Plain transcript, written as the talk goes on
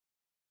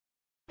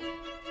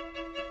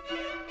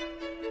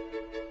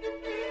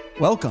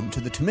Welcome to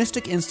the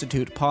Thomistic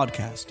Institute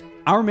podcast.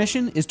 Our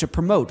mission is to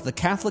promote the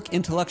Catholic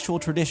intellectual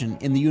tradition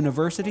in the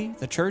university,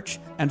 the church,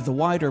 and the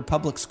wider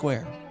public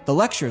square. The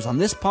lectures on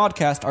this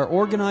podcast are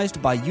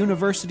organized by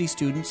university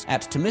students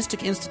at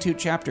Thomistic Institute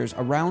chapters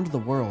around the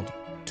world.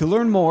 To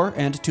learn more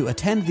and to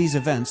attend these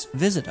events,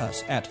 visit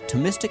us at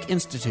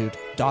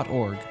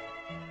ThomisticInstitute.org.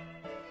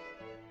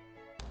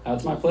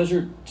 It's my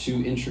pleasure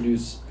to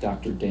introduce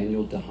Dr.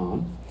 Daniel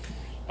DeHaan.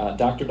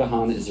 Dr.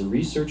 DeHaan is a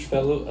research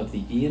fellow of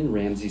the Ian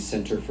Ramsey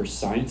Center for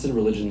Science and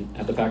Religion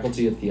at the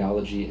Faculty of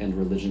Theology and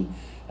Religion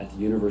at the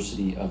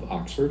University of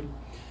Oxford.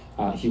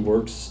 He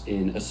works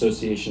in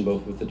association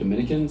both with the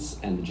Dominicans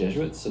and the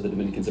Jesuits, so the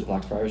Dominicans at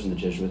Blackfriars and the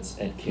Jesuits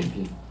at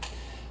Campion.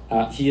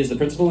 He is the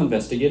principal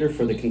investigator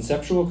for the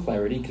Conceptual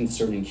Clarity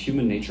Concerning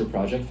Human Nature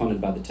project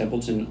funded by the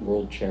Templeton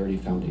World Charity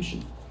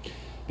Foundation.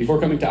 Before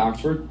coming to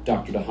Oxford,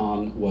 Dr.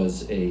 DeHaan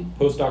was a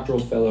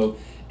postdoctoral fellow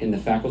in the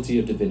Faculty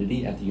of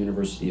Divinity at the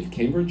University of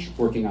Cambridge,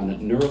 working on the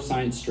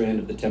neuroscience strand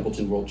of the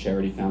Templeton World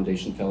Charity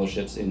Foundation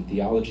Fellowships in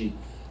Theology,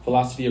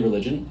 Philosophy of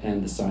Religion,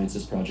 and the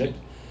Sciences Project,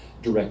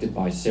 directed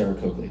by Sarah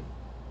Coakley.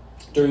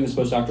 During this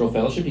postdoctoral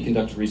fellowship, he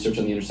conducted research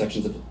on the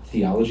intersections of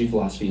theology,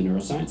 philosophy, and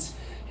neuroscience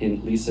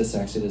in Lisa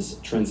Saxeda's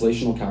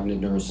Translational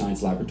Cognitive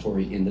Neuroscience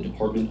Laboratory in the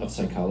Department of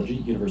Psychology,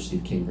 University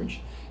of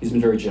Cambridge. He's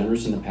been very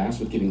generous in the past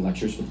with giving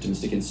lectures for the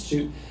Thomistic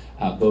Institute,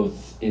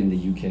 both in the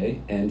UK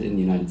and in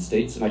the United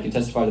States, and I can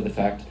testify to the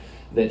fact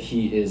that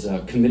he is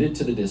committed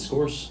to the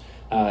discourse,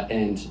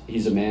 and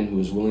he's a man who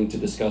is willing to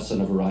discuss on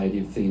a variety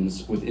of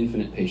themes with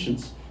infinite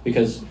patience,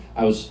 because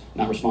I was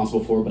not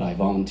responsible for, but I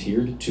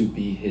volunteered to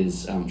be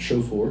his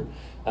chauffeur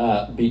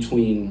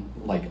between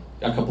like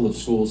a couple of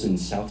schools in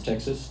South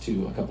Texas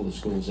to a couple of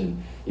schools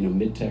in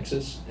mid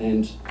Texas,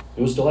 and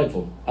it was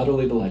delightful,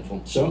 utterly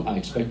delightful. So I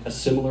expect a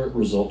similar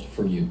result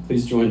for you.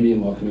 Please join me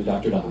in welcoming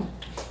Dr. DeHaan.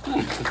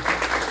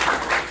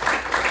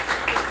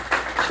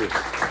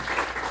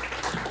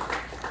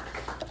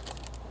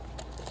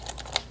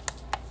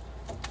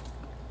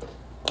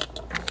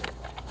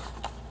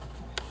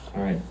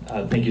 All right,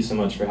 thank you so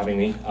much for having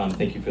me.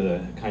 Thank you for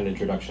the kind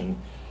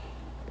introduction.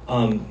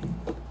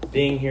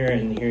 Being here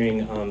and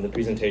hearing the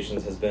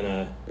presentations has been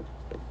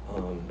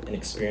an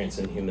experience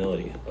in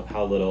humility of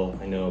how little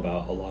I know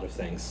about a lot of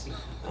things.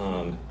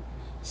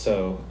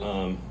 So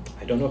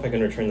I don't know if I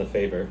can return the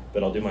favor,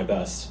 but I'll do my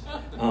best.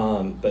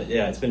 But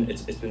yeah, it's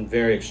been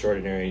very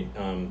extraordinary.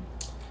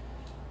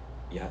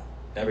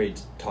 Every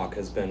talk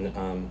has been,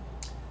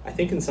 I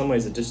think in some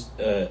ways,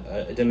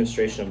 a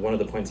demonstration of one of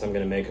the points I'm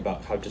going to make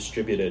about how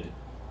distributed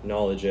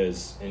knowledge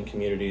is in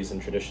communities and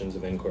traditions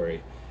of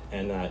inquiry,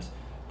 and that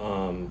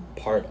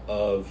part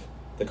of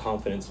the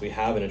confidence we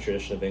have in a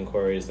tradition of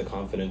inquiry is the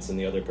confidence in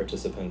the other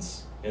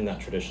participants in that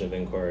tradition of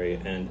inquiry,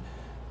 and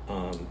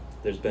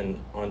there's been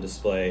on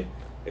display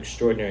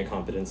extraordinary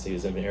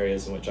competencies in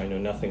areas in which I know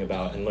nothing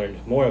about and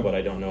learned more of what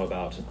I don't know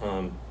about.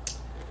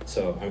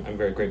 So I'm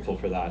very grateful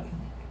for that.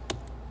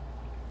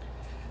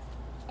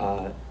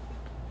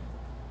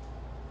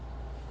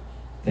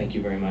 Thank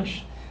you very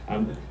much.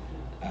 I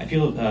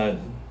feel,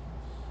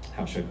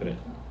 how should I put it?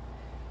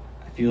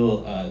 I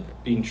feel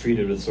being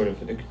treated with sort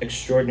of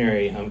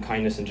extraordinary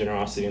kindness and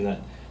generosity, in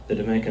that the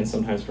Dominicans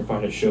sometimes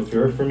provide a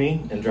chauffeur for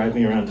me and drive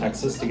me around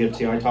Texas to give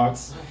TI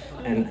talks,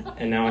 and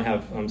now I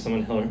have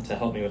someone to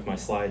help me with my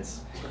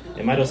slides.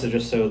 It might also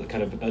just show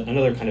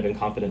another kind of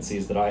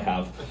incompetencies that I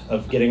have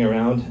of getting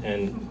around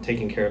and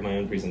taking care of my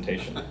own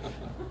presentation.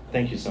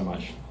 Thank you so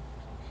much.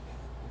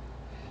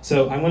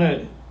 So I'm going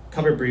to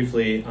cover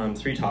briefly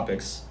three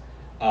topics.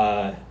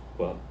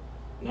 Well,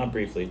 not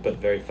briefly, but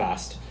very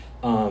fast.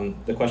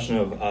 The question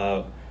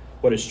of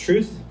what is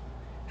truth?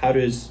 How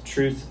does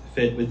truth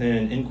fit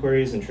within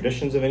inquiries and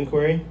traditions of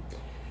inquiry?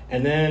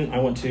 And then I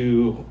want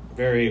to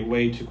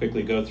way too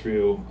quickly go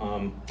through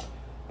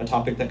a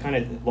topic that kind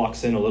of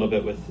locks in a little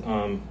bit with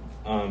how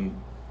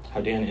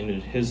Dan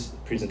ended his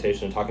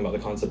presentation and talking about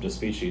the concept of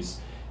species,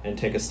 and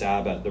take a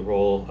stab at the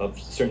role of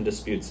certain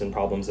disputes and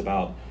problems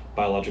about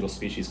biological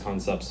species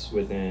concepts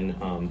within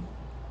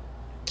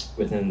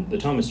the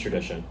Thomist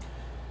tradition.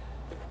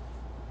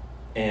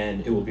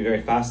 And it will be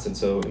very fast, and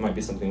so it might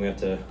be something we have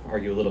to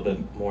argue a little bit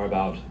more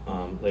about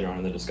later on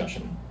in the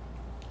discussion.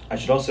 I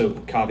should also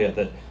caveat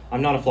that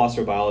I'm not a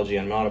philosopher of biology,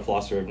 I'm not a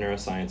philosopher of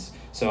neuroscience,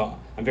 so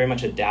I'm very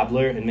much a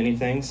dabbler in many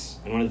things,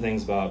 and one of the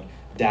things about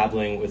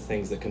dabbling with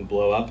things that can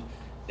blow up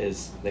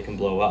is they can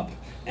blow up.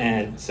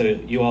 And so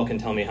you all can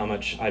tell me how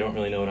much I don't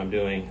really know what I'm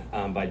doing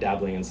by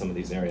dabbling in some of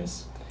these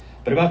areas.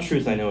 But about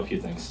truth, I know a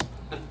few things.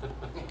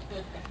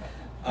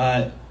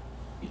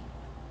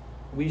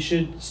 We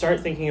should start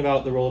thinking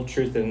about the role of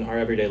truth in our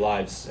everyday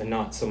lives, and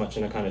not so much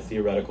in a kind of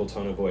theoretical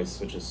tone of voice,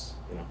 which is,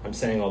 I'm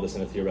saying all this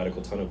in a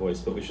theoretical tone of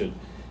voice, but we should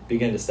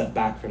begin to step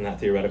back from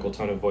that theoretical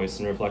tone of voice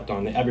and reflect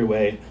on the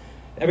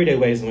everyday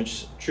ways in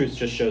which truth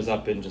just shows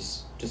up in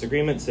just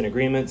disagreements and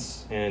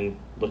agreements, and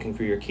looking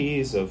for your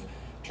keys of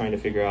trying to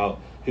figure out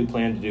who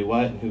planned to do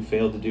what and who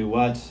failed to do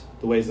what,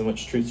 the ways in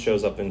which truth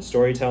shows up in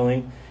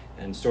storytelling,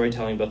 and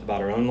storytelling both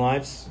about our own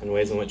lives and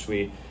ways in which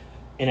we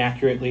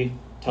inaccurately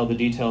tell the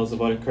details of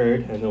what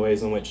occurred, and the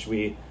ways in which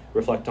we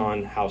reflect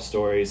on how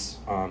stories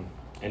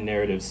and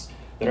narratives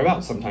that are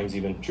about sometimes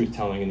even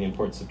truth-telling and the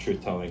importance of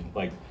truth-telling,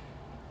 like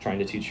trying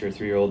to teach your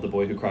 3-year-old the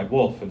boy who cried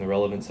wolf and the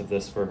relevance of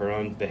this for her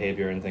own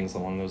behavior and things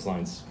along those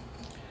lines.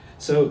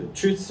 So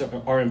truths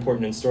are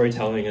important in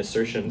storytelling,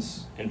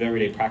 assertions, and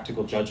everyday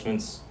practical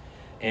judgments,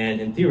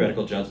 and in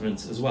theoretical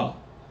judgments as well.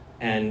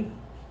 And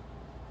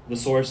the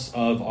source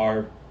of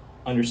our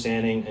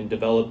understanding and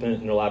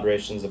development and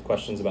elaborations of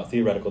questions about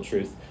theoretical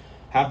truth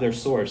have their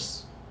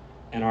source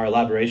in our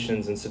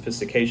elaborations and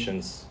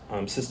sophistications,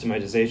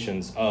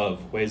 systematizations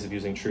of ways of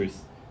using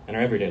truth in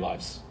our everyday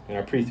lives, in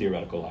our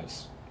pre-theoretical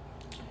lives.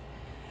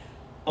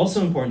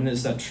 Also important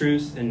is that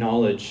truth and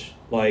knowledge,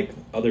 like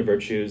other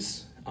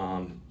virtues,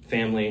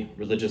 family,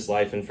 religious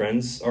life, and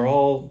friends, are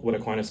all what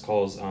Aquinas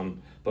calls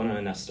bona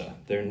honesta.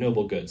 They're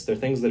noble goods. They're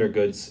things that are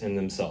goods in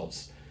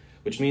themselves,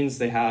 which means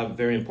they have a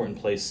very important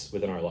place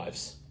within our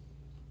lives.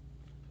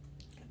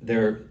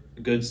 They're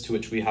goods to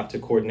which we have to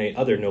coordinate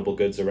other noble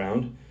goods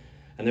around,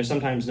 and they're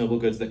sometimes noble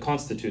goods that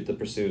constitute the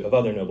pursuit of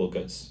other noble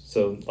goods.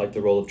 So like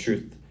the role of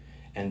truth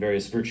and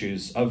various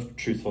virtues of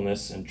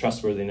truthfulness and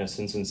trustworthiness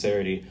and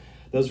sincerity,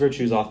 those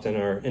virtues often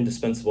are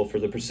indispensable for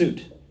the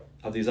pursuit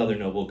of these other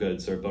noble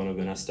goods, or bona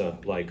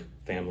honesta, like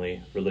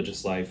family,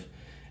 religious life,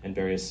 and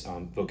various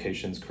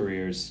vocations,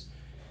 careers,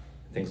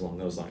 things along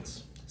those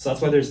lines. So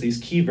that's why there's these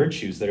key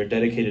virtues that are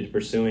dedicated to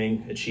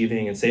pursuing,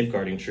 achieving, and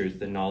safeguarding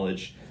truth and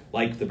knowledge,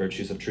 like the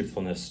virtues of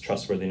truthfulness,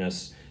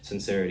 trustworthiness,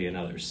 sincerity, and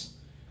others.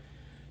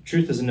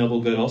 Truth is a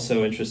noble good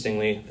also,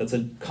 interestingly, that's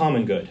a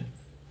common good.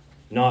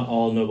 Not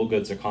all noble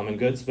goods are common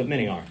goods, but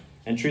many are.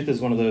 And truth is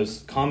one of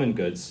those common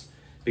goods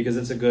because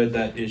it's a good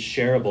that is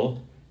shareable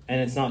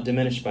and it's not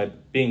diminished by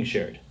being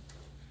shared.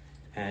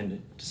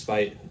 And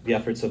despite the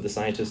efforts of the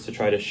scientists to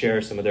try to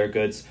share some of their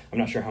goods, I'm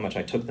not sure how much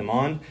I took them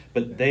on,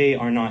 but they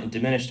are not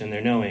diminished in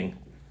their knowing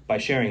by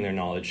sharing their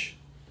knowledge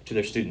to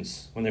their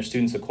students. When their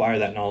students acquire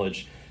that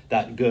knowledge,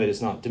 that good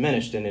is not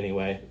diminished in any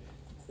way.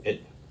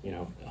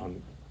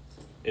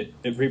 It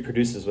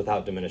reproduces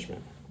without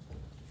diminishment.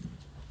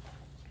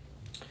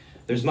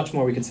 There's much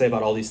more we could say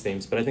about all these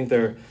themes, but I think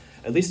they're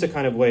at least a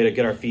kind of way to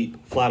get our feet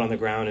flat on the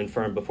ground and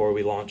firm before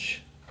we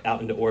launch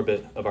out into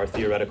orbit of our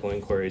theoretical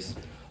inquiries.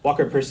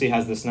 Walker Percy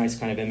has this nice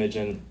kind of image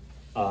in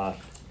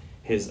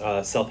his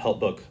self-help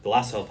book, the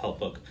last self-help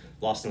book,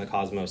 Lost in the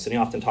Cosmos, and he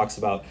often talks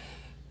about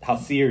how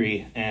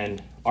theory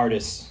and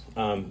artists,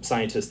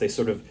 scientists, they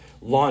sort of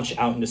launch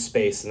out into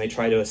space and they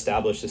try to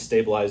establish a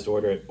stabilized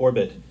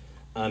orbit,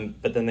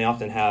 but then they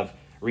often have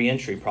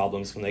re-entry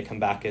problems when they come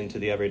back into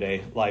the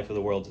everyday life of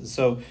the world.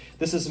 So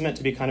this is meant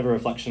to be kind of a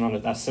reflection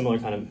on that similar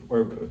kind of,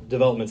 or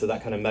developments of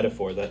that kind of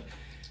metaphor, that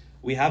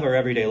we have our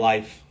everyday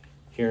life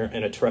here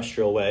in a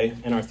terrestrial way,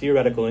 and our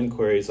theoretical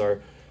inquiries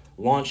are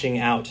launching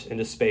out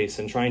into space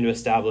and trying to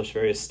establish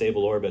various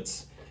stable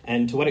orbits.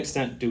 And to what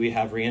extent do we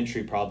have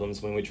re-entry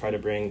problems when we try to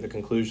bring the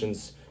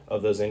conclusions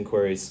of those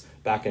inquiries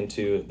back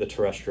into the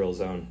terrestrial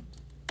zone?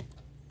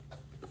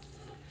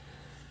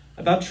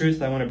 About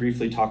truth, I want to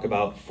briefly talk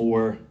about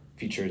 4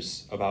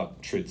 features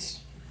about truths.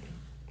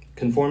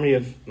 Conformity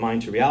of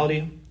mind to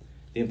reality,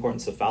 the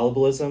importance of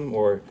fallibilism,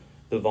 or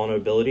the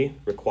vulnerability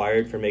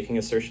required for making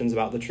assertions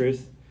about the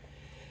truth,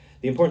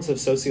 the importance of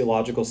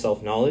sociological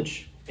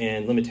self-knowledge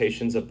and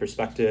limitations of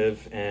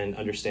perspective and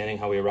understanding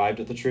how we arrived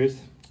at the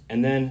truth,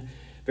 and then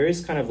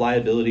various kind of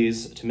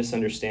liabilities to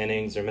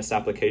misunderstandings or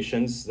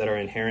misapplications that are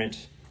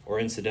inherent or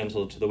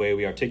incidental to the way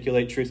we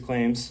articulate truth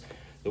claims,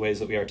 the ways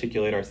that we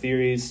articulate our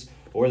theories,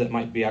 or that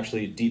might be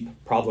actually deep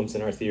problems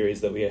in our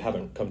theories that we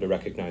haven't come to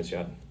recognize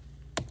yet.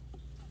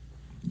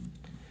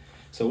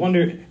 So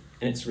wonder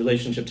in its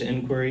relationship to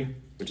inquiry,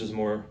 which is a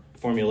more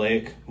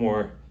formulaic,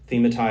 more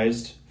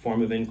thematized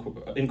form of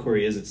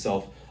inquiry, is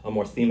itself a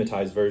more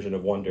thematized version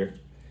of wonder,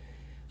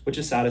 which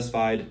is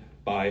satisfied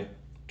by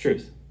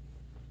truth.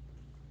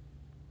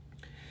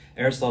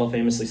 Aristotle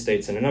famously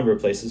states in a number of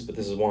places, but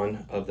this is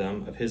one of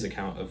them, of his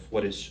account of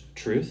what is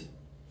truth.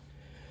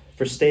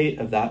 For state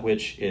of that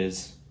which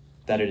is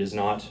that it is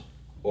not,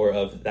 or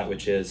of that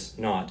which is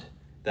not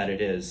that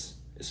it is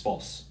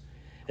false.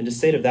 And to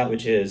state of that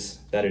which is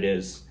that it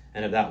is,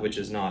 and of that which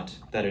is not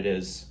that it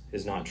is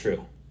not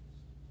true.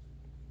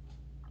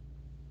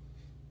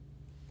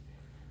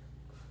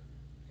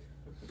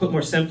 Put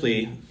more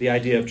simply, the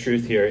idea of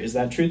truth here is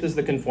that truth is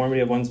the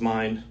conformity of one's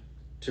mind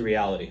to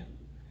reality.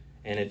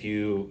 And if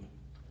you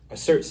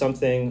assert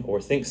something or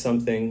think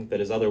something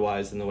that is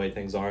otherwise than the way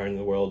things are in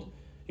the world,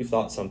 you've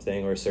thought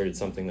something or asserted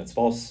something that's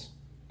false.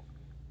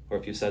 Or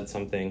if you said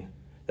something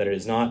that it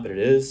is not, but it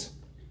is,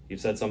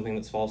 you've said something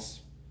that's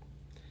false.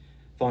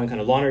 Following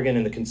kind of Lonergan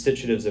and the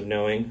constitutives of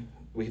knowing,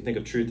 we can think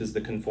of truth as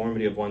the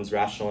conformity of one's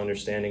rational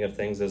understanding of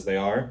things as they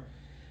are,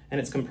 and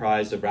it's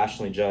comprised of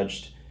rationally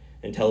judged,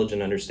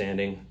 intelligent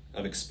understanding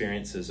of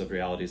experiences of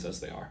realities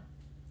as they are.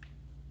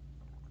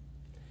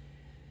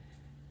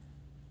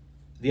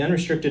 The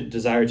unrestricted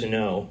desire to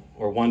know,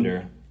 or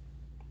wonder,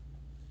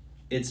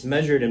 it's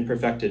measured and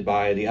perfected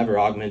by the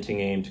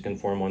ever-augmenting aim to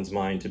conform one's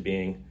mind to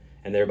being,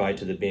 and thereby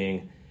to the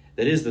being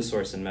that is the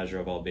source and measure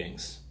of all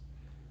beings.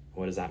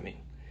 What does that mean?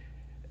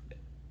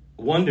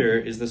 wonder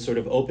is this sort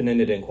of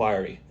open-ended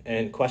inquiry,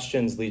 and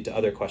questions lead to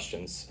other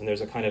questions, and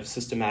there's a kind of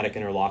systematic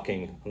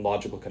interlocking and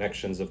logical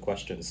connections of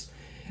questions.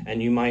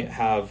 And you might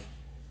have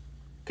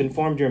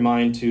conformed your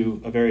mind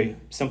to a very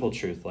simple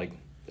truth, like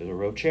there's a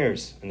row of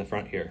chairs in the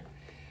front here.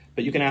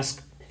 But you can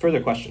ask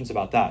further questions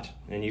about that,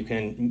 and you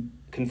can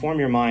conform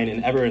your mind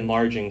in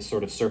ever-enlarging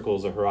sort of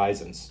circles or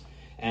horizons.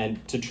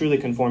 And to truly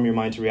conform your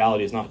mind to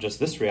reality is not just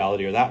this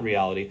reality or that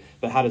reality,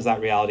 but how does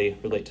that reality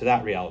relate to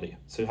that reality?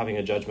 So having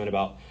a judgment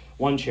about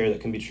one chair that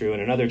can be true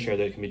and another chair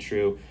that can be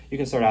true, you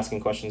can start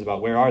asking questions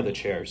about where are the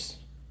chairs?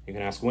 You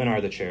can ask when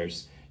are the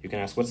chairs? You can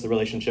ask what's the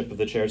relationship of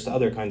the chairs to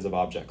other kinds of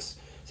objects?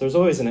 So there's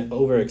always an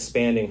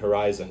over-expanding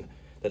horizon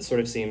that sort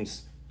of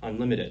seems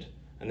unlimited.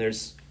 And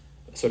there's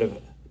sort of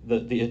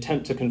the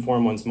attempt to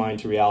conform one's mind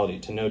to reality,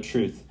 to know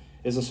truth,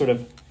 is a sort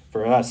of,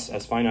 for us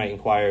as finite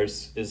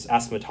inquirers, is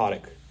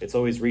asymptotic. It's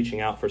always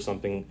reaching out for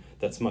something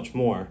that's much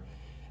more.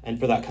 And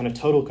for that kind of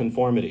total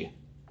conformity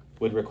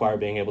would require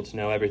being able to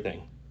know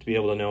everything, to be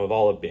able to know of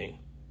all of being.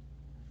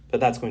 But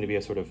that's going to be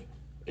a sort of,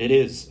 it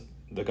is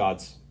the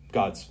God's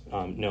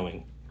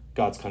knowing,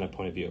 God's kind of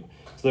point of view.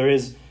 So there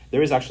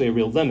is actually a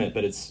real limit,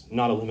 but it's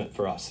not a limit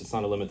for us. It's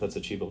not a limit that's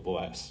achievable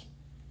by us.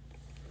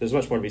 There's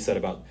much more to be said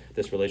about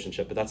this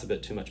relationship, but that's a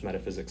bit too much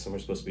metaphysics, and we're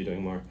supposed to be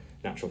doing more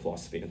natural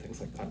philosophy and things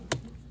like that.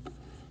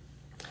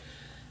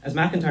 As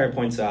MacIntyre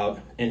points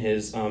out in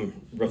his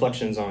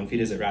reflections on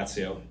Fides et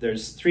Ratio,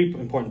 there's three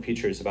important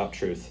features about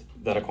truth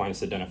that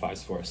Aquinas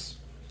identifies for us.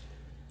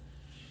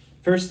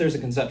 First, there's a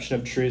conception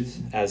of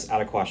truth as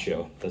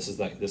adequatio. This is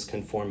like this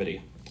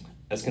conformity,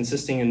 as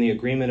consisting in the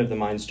agreement of the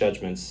mind's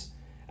judgments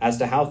as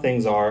to how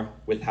things are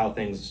with how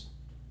things,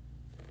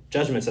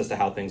 judgments as to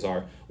how things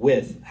are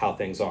with how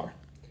things are.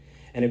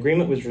 An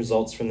agreement which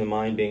results from the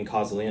mind being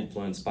causally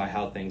influenced by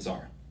how things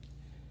are.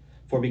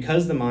 For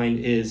because the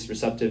mind is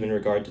receptive in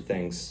regard to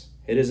things,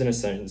 it is in a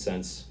certain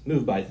sense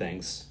moved by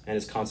things, and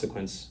its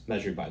consequence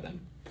measured by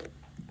them.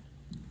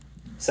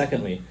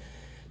 Secondly,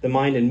 the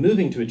mind in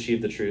moving to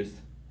achieve the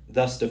truth,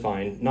 thus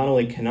defined, not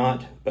only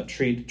cannot but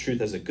treat truth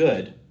as a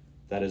good,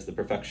 that is the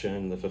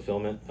perfection, the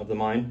fulfillment of the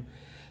mind,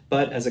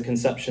 but as a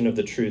conception of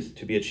the truth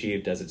to be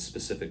achieved as its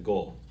specific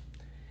goal.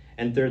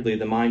 And thirdly,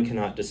 the mind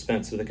cannot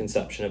dispense with the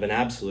conception of an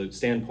absolute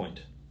standpoint.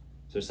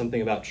 So there's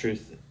something about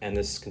truth and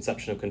this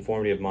conception of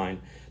conformity of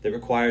mind that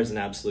requires an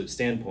absolute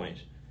standpoint,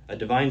 a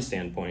divine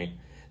standpoint,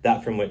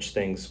 that from which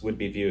things would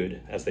be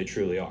viewed as they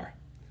truly are.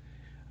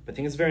 I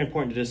think it's very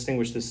important to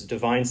distinguish this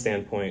divine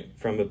standpoint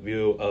from a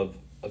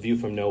view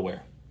from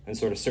nowhere, and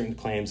sort of certain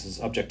claims as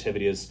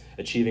objectivity as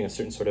achieving a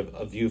certain sort of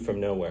a view from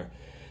nowhere.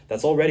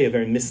 That's already a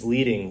very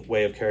misleading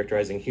way of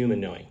characterizing human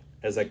knowing,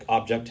 as like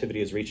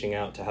objectivity is reaching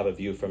out to have a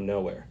view from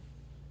nowhere.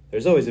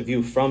 There's always a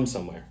view from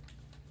somewhere,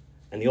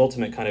 and the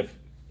ultimate kind of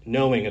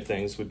knowing of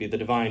things would be the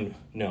divine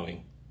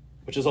knowing,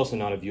 which is also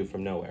not a view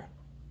from nowhere.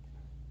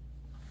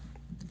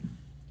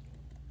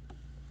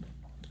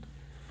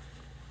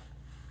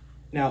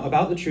 Now,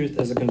 about the truth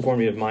as a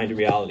conformity of mind to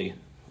reality,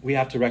 we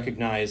have to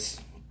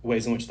recognize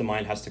ways in which the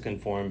mind has to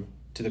conform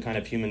to the kind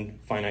of human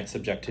finite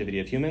subjectivity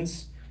of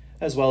humans,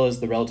 as well as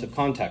the relative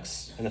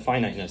context and the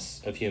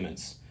finiteness of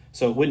humans.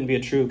 So it wouldn't be a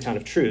true kind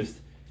of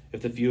truth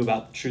if the view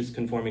about truth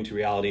conforming to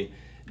reality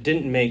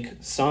didn't make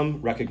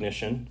some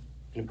recognition,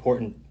 an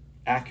important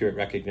accurate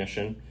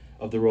recognition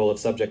of the role of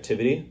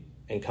subjectivity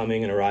in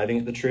coming and arriving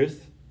at the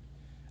truth,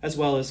 as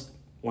well as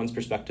one's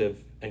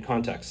perspective and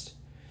context.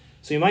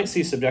 So you might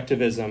see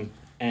subjectivism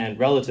and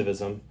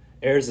relativism,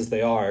 errors as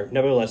they are,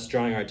 nevertheless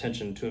drawing our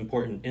attention to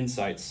important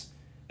insights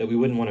that we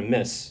wouldn't want to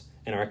miss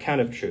in our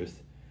account of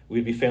truth.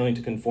 We'd be failing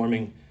to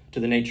conforming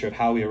to the nature of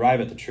how we arrive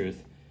at the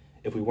truth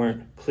if we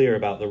weren't clear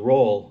about the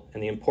role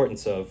and the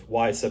importance of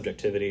why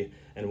subjectivity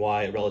and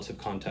why relative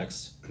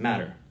context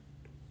matter.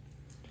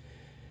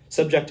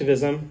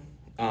 Subjectivism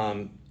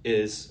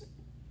is,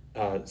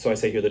 so I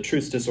say here, the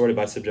truths disordered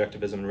by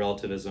subjectivism and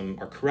relativism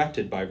are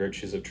corrected by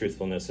virtues of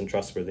truthfulness and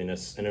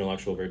trustworthiness and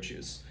intellectual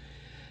virtues.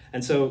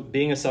 And so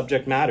being a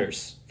subject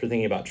matters for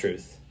thinking about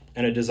truth,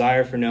 and a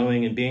desire for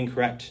knowing and being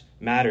correct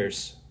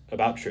matters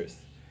about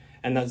truth.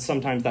 And that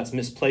sometimes that's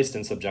misplaced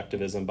in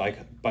subjectivism by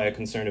a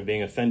concern of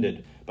being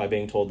offended by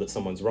being told that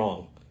someone's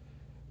wrong.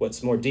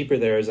 What's more deeper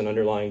there is an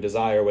underlying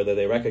desire, whether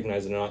they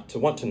recognize it or not, to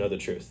want to know the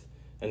truth.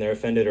 And they're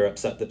offended or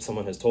upset that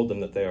someone has told them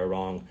that they are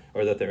wrong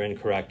or that they're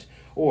incorrect,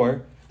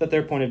 or that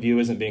their point of view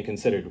isn't being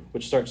considered,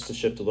 which starts to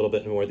shift a little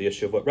bit more the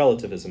issue of what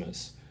relativism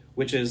is,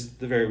 which is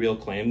the very real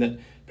claim that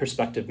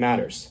perspective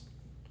matters.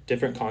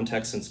 Different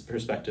contexts and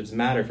perspectives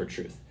matter for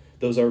truth.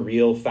 Those are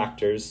real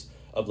factors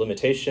of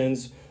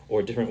limitations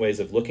or different ways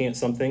of looking at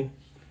something.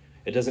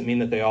 It doesn't mean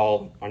that they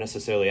all are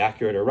necessarily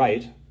accurate or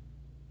right,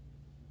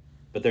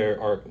 but there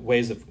are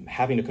ways of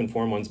having to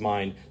conform one's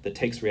mind that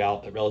takes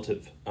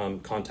relative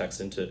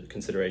context into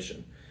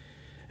consideration.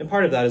 And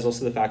part of that is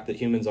also the fact that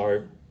humans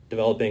are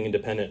developing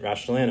independent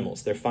rational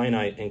animals. They're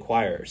finite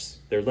inquirers.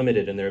 They're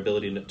limited in their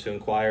ability to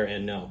inquire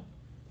and know.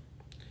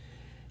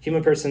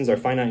 Human persons are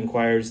finite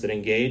inquirers that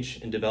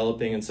engage in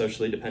developing and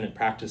socially dependent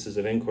practices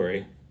of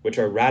inquiry, which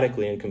are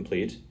radically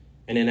incomplete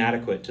and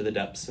inadequate to the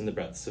depths and the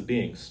breadths of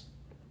beings.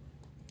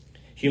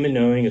 Human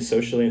knowing is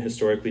socially and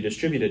historically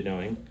distributed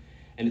knowing,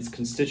 and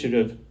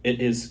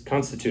it is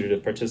constituted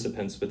of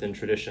participants within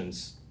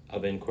traditions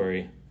of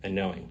inquiry and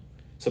knowing.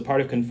 So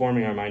part of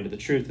conforming our mind to the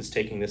truth is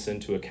taking this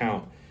into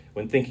account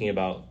when thinking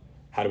about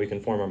how do we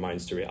conform our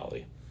minds to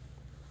reality.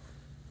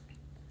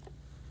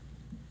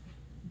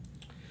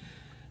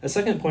 A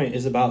second point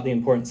is about the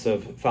importance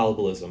of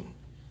fallibilism,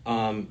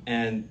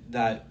 and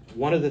that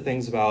one of the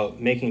things about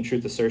making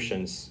truth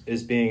assertions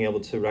is being able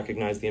to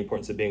recognize the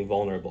importance of being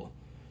vulnerable.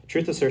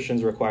 Truth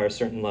assertions require a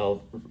certain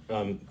level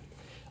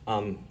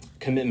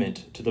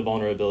commitment to the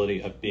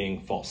vulnerability of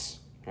being false,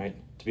 right?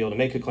 To be able to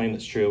make a claim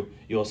that's true,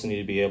 you also need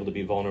to be able to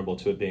be vulnerable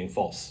to it being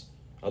false.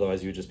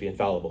 Otherwise, you would just be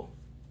infallible.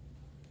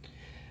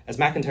 As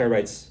McIntyre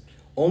writes,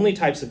 only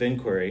types of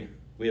inquiry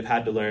we have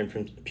had to learn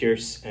from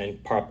Peirce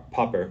and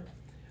Popper,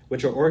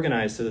 which are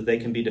organized so that they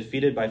can be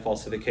defeated by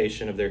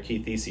falsification of their key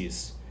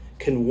theses,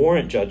 can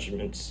warrant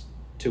judgments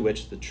to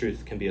which the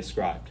truth can be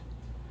ascribed.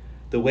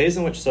 The ways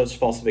in which such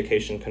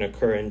falsification can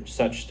occur and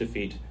such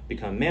defeat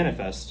become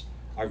manifest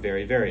are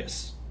very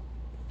various.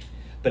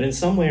 But in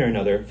some way or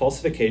another,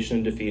 falsification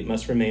and defeat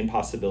must remain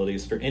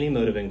possibilities for any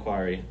mode of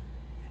inquiry,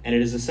 and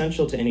it is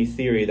essential to any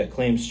theory that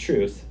claims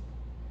truth,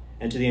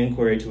 and to the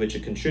inquiry to which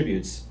it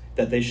contributes,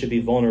 that they should be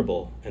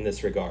vulnerable in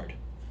this regard.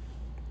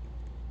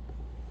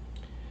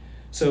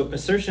 So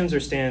assertions or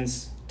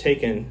stands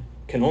taken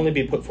can only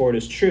be put forward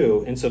as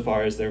true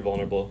insofar as they're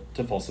vulnerable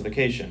to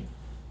falsification.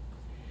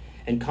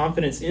 And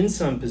confidence in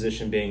some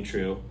position being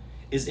true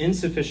is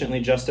insufficiently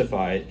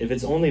justified if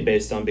it's only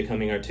based on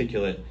becoming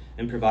articulate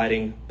and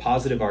providing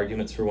positive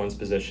arguments for one's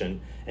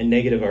position and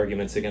negative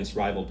arguments against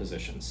rival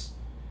positions.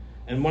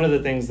 And one of the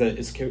things that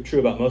is true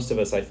about most of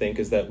us, I think,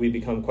 is that we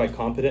become quite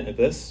competent at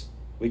this.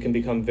 We can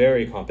become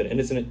very competent,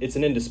 and it's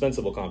an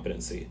indispensable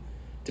competency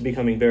to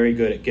becoming very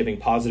good at giving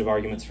positive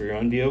arguments for your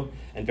own view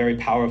and very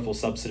powerful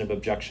substantive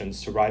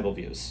objections to rival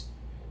views.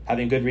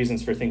 Having good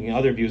reasons for thinking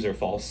other views are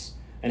false,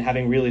 and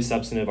having really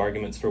substantive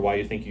arguments for why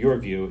you think your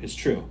view is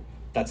true.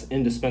 That's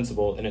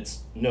indispensable, and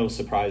it's no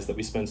surprise that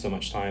we spend so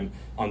much time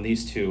on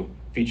these two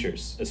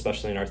features,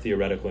 especially in our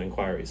theoretical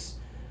inquiries.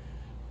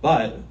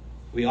 But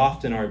we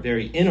often are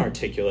very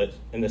inarticulate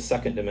in the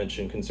second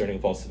dimension concerning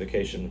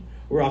falsification.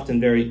 We're often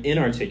very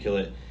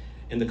inarticulate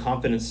in the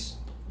confidence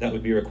that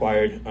would be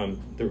required,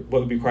 what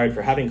would be required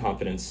for having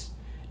confidence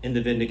in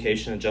the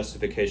vindication and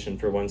justification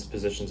for one's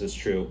positions as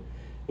true,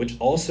 which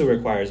also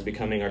requires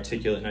becoming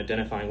articulate in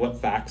identifying what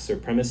facts or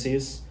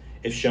premises,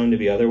 if shown to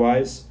be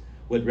otherwise,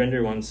 would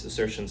render one's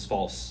assertions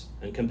false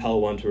and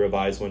compel one to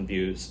revise one's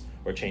views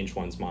or change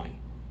one's mind.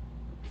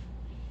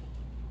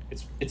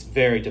 It's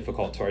very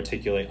difficult to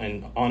articulate,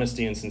 and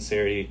honesty and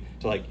sincerity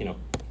to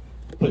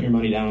put your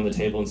money down on the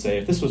table and say,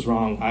 if this was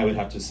wrong, I would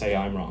have to say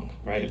I'm wrong,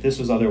 right? If this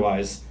was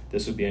otherwise,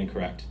 this would be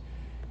incorrect.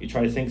 You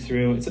try to think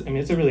through, it's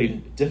a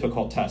really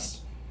difficult test.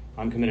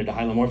 I'm committed to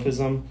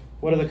hylomorphism.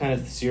 What are the kind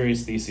of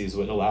serious theses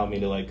would allow me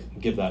to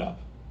give that up?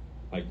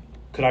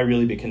 Could I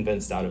really be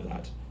convinced out of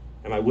that?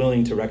 Am I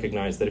willing to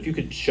recognize that if you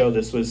could show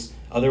this was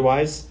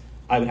otherwise,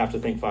 I would have to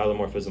think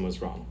phylomorphism was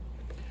wrong?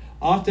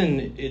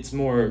 Often it's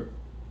more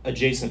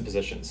adjacent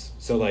positions.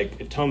 So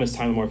if Thomist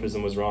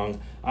hylomorphism was wrong,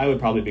 I would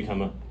probably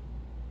become a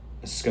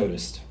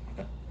Scotist.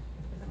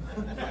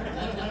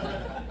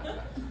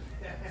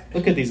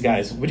 Look at these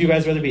guys. Would you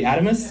guys rather be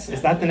atomists?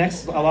 Is that the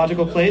next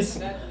logical place?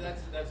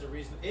 That's a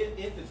reason.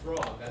 If it's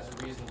wrong, that's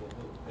a reasonable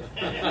move.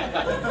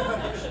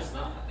 It's just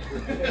not.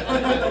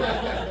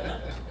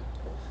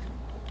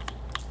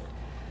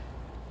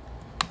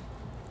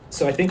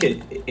 So I think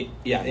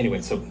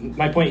anyway, so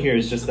my point here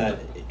is just that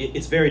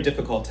it's very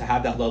difficult to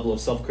have that level of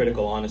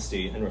self-critical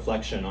honesty and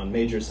reflection on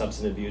major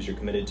substantive views you're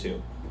committed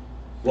to.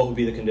 What would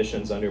be the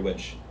conditions under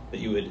which that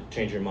you would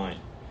change your mind?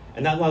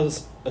 And that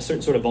allows a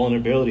certain sort of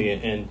vulnerability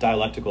in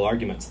dialectical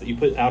arguments that you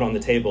put out on the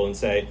table and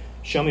say,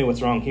 show me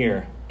what's wrong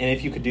here. And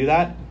if you could do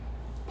that,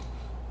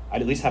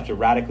 I'd at least have to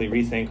radically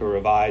rethink or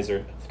revise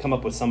or come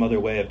up with some other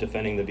way of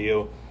defending the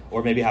view,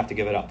 or maybe have to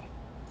give it up.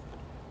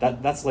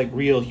 That's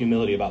real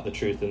humility about the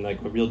truth and a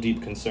real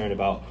deep concern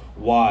about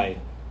why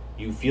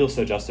you feel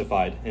so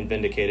justified and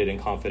vindicated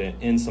and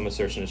confident in some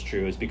assertion is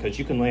true, is because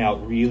you can lay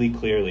out really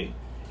clearly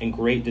in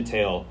great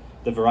detail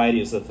the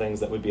varieties of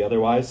things that would be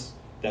otherwise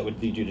that would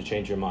lead you to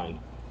change your mind.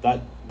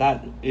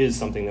 That is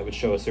something that would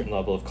show a certain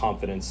level of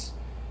confidence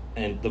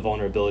and the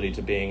vulnerability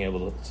to being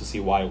able to see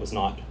why it was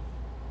not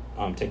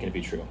taken to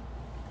be true.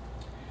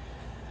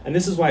 And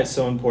this is why it's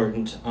so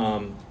important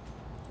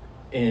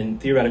in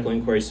theoretical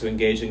inquiries to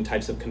engage in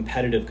types of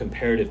competitive,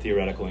 comparative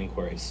theoretical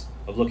inquiries,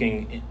 of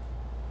looking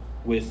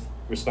with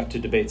respect to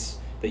debates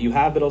that you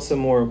have, but also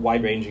more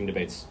wide-ranging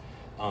debates,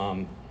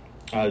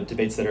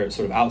 debates that are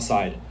sort of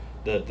outside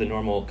the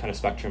normal kind of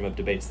spectrum of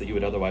debates that you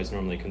would otherwise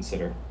normally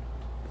consider.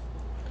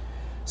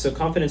 So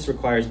confidence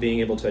requires being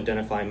able to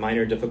identify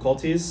minor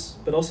difficulties,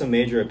 but also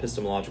major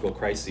epistemological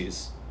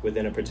crises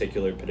within a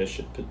particular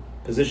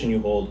position you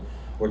hold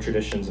or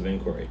traditions of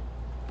inquiry.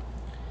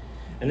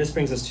 And this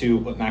brings us to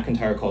what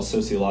McIntyre calls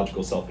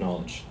sociological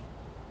self-knowledge.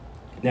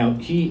 Now,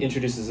 he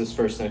introduces this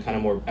first in a kind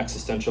of more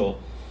existential,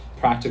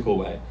 practical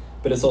way,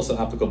 but it's also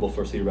applicable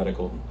for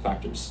theoretical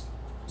factors.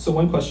 So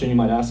one question you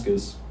might ask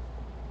is,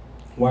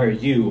 why are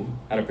you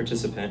a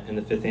participant in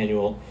the 5th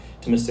annual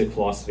Thomistic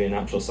Philosophy and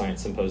Natural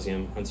Science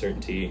Symposium,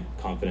 Uncertainty,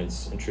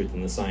 Confidence, and Truth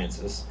in the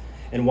Sciences?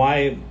 And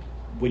why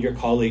would your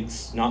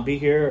colleagues not be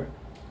here,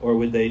 or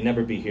would they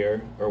never be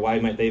here? Or why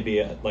might they be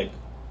at, like,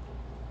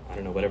 I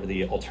don't know, whatever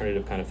the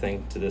alternative kind of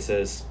thing to this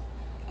is?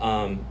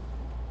 And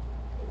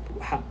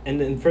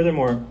then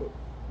furthermore,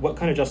 what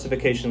kind of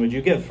justification would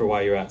you give for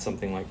why you're at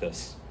something like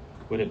this?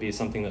 Would it be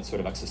something that's sort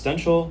of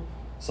existential,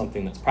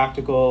 something that's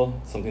practical,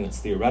 something that's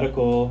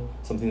theoretical,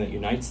 something that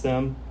unites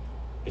them?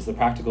 Is the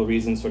practical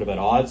reason sort of at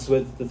odds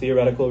with the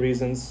theoretical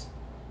reasons?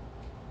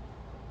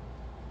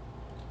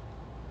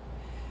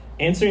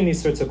 Answering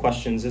these sorts of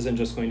questions isn't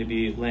just going to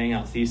be laying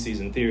out theses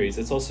and theories.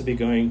 It's also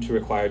going to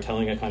require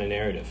telling a kind of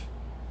narrative,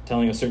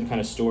 telling a certain kind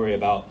of story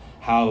about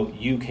how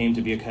you came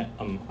to be a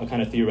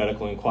kind of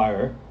theoretical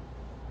inquirer,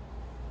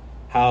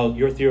 how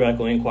your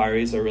theoretical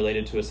inquiries are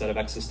related to a set of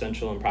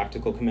existential and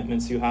practical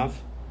commitments you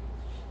have,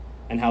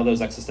 and how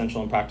those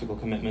existential and practical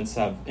commitments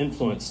have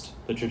influenced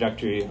the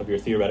trajectory of your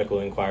theoretical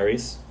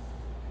inquiries.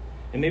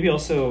 And maybe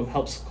also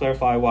helps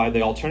clarify why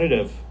the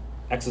alternative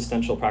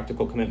existential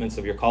practical commitments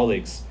of your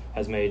colleagues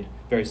has made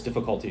various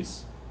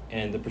difficulties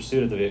in the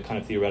pursuit of the kind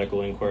of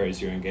theoretical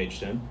inquiries you're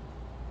engaged in.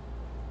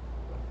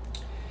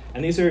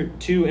 And these are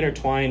two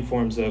intertwined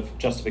forms of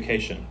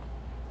justification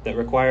that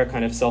require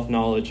kind of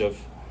self-knowledge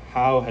of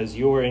how has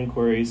your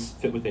inquiries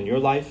fit within your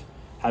life,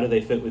 how do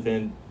they fit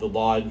within the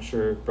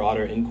larger,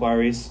 broader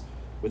inquiries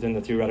within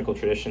the theoretical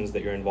traditions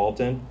that you're involved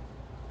in,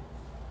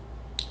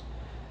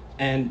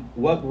 and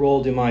what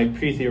role do my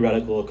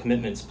pre-theoretical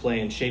commitments play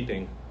in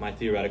shaping my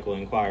theoretical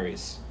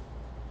inquiries?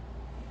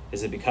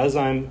 Is it because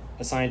I'm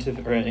a scientist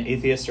or an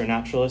atheist or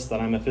naturalist that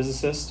I'm a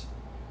physicist?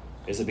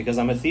 Is it because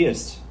I'm a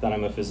theist that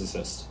I'm a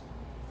physicist?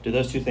 Do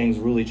those two things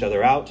rule each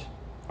other out?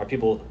 Are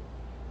people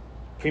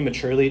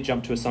prematurely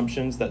jump to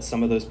assumptions that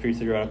some of those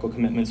pre-theoretical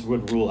commitments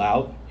would rule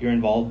out your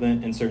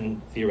involvement in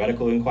certain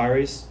theoretical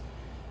inquiries?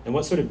 And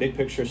what sort of big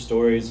picture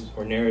stories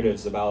or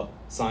narratives about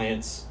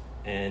science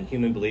and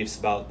human beliefs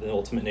about the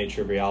ultimate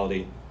nature of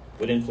reality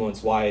would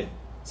influence why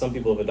some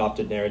people have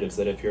adopted narratives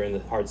that if you're in the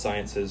hard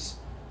sciences,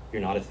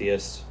 you're not a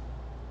theist?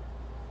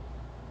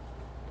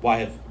 Why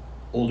have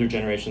older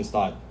generations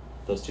thought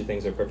those two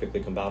things are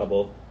perfectly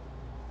compatible?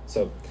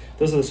 So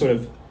those are the sort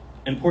of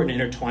important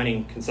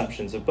intertwining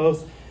conceptions of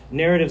both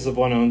narratives of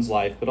one's own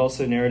life, but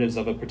also narratives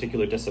of a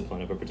particular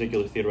discipline, of a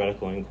particular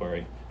theoretical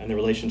inquiry, and the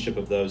relationship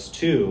of those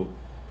to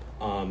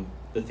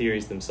the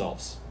theories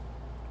themselves.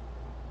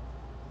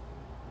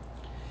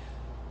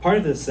 Part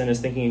of this then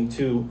is thinking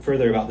too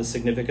further about the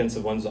significance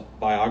of one's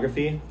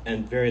biography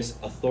and various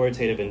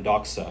authoritative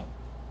indoxa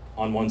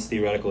on one's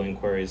theoretical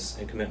inquiries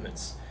and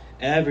commitments.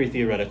 Every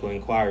theoretical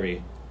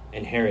inquiry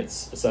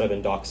inherits a set of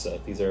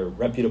indoxa. These are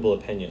reputable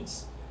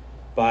opinions.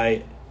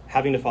 By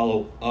having to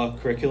follow a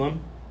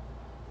curriculum,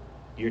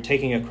 you're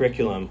taking a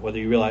curriculum, whether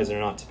you realize it or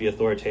not, to be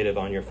authoritative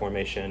on your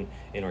formation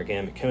in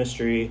organic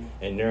chemistry,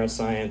 in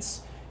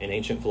neuroscience, in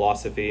ancient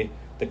philosophy,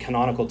 the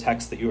canonical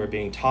texts that you are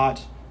being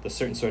taught, the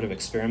certain sort of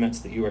experiments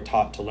that you are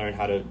taught to learn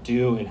how to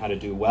do and how to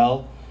do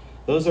well.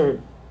 Those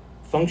are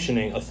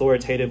functioning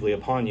authoritatively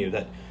upon you,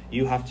 that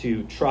you have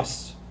to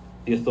trust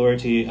the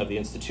authority of the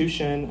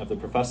institution, of the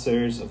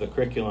professors, of the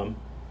curriculum,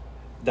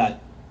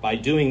 that by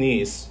doing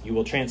these, you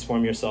will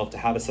transform yourself to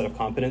have a set of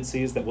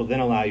competencies that will then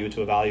allow you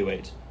to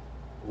evaluate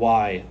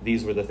why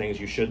these were the things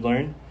you should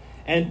learn.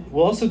 And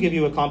will also give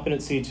you a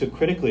competency to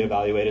critically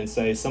evaluate and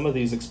say, some of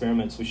these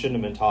experiments we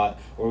shouldn't have been taught,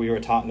 or we were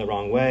taught in the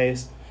wrong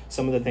ways.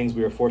 Some of the things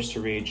we were forced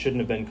to read shouldn't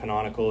have been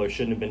canonical or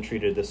shouldn't have been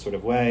treated this sort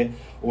of way,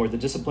 or the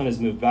discipline has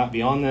moved back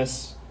beyond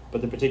this,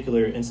 but the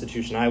particular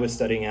institution I was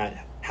studying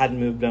at hadn't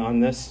moved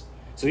beyond this.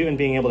 So even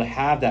being able to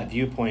have that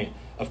viewpoint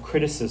of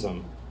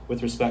criticism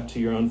with respect to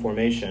your own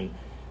formation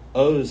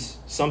owes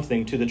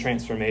something to the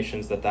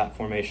transformations that that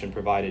formation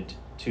provided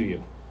to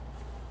you.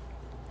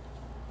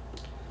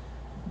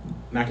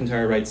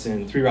 McIntyre writes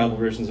in Three Rival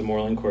Versions of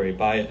Moral Inquiry,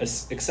 by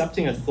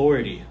accepting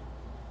authority,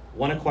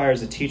 one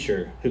acquires a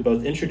teacher who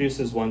both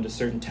introduces one to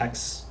certain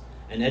texts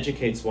and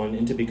educates one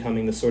into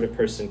becoming the sort of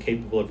person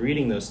capable of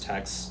reading those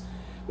texts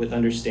with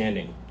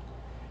understanding.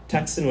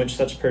 Texts in which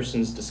such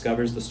persons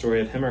discovers the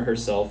story of him or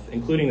herself,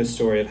 including the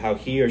story of how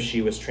he or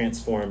she was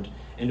transformed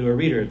into a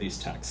reader of these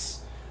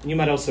texts. And you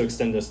might also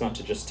extend this not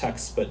to just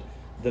texts, but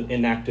the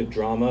inactive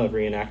drama of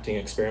reenacting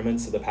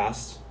experiments of the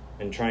past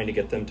and trying to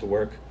get them to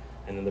work.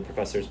 And then the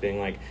professors being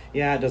like,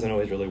 yeah, it doesn't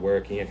always really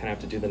work, and you kind of have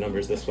to do the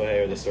numbers this way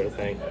or this sort of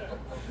thing.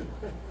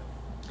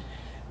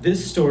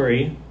 This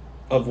story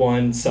of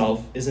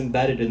oneself is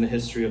embedded in the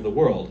history of the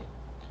world,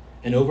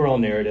 an overall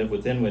narrative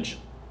within which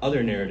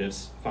other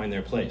narratives find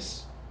their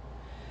place.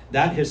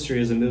 That history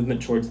is a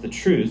movement towards the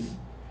truth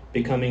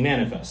becoming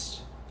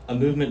manifest, a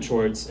movement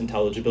towards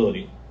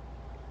intelligibility.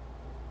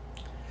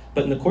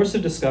 But in the course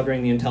of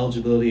discovering the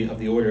intelligibility of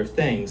the order of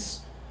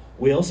things,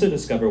 we also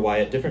discover why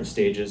at different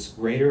stages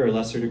greater or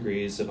lesser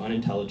degrees of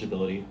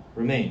unintelligibility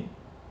remain.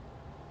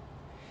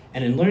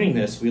 And in learning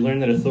this, we learn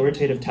that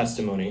authoritative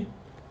testimony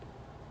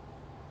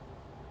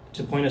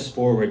to point us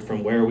forward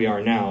from where we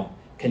are now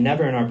can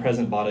never in our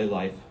present bodily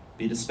life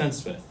be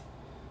dispensed with.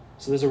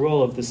 So there's a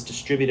role of this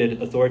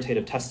distributed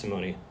authoritative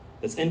testimony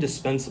that's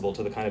indispensable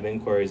to the kind of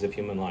inquiries of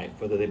human life,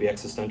 whether they be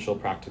existential,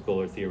 practical,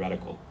 or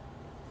theoretical.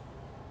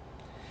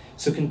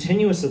 So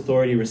continuous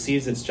authority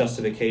receives its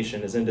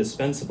justification as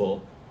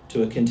indispensable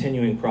to a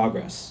continuing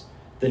progress,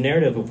 the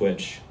narrative of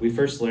which we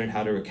first learn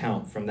how to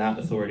recount from that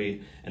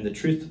authority, and the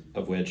truth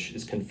of which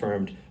is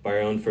confirmed by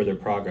our own further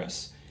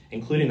progress,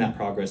 including that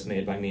progress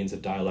made by means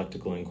of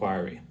dialectical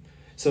inquiry.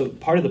 So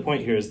part of the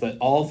point here is that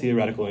all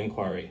theoretical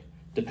inquiry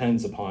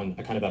depends upon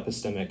a kind of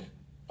epistemic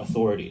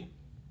authority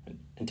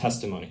and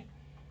testimony.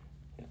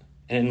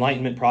 An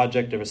enlightenment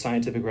project or a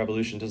scientific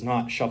revolution does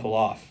not shuffle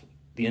off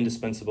the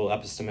indispensable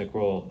epistemic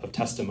role of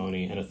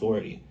testimony and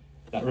authority.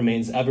 That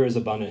remains ever as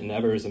abundant and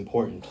ever as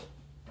important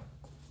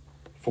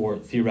for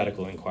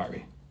theoretical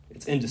inquiry.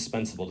 It's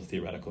indispensable to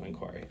theoretical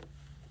inquiry.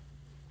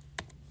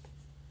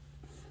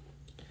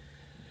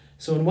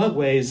 So in what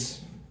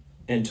ways,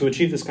 and to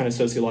achieve this kind of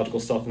sociological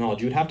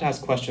self-knowledge, you would have to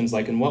ask questions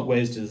like, in what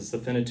ways does the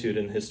finitude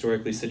and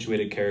historically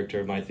situated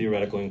character of my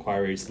theoretical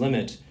inquiries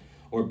limit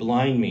or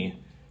blind me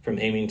from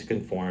aiming to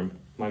conform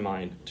my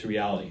mind to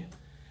reality?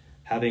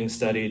 Having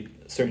studied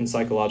certain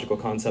psychological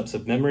concepts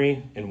of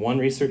memory in one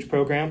research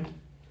program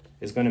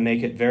is going to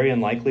make it very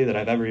unlikely that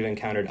I've ever even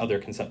encountered other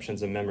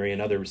conceptions of memory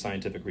in other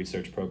scientific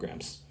research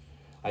programs.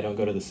 I don't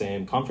go to the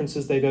same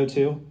conferences they go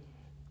to.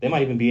 They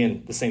might even be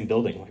in the same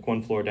building, like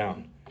one floor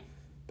down.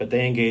 But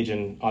they engage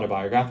in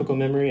autobiographical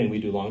memory, and we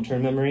do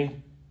long-term memory.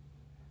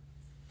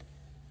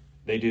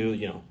 They do,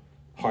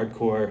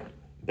 hardcore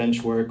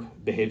bench work,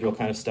 behavioral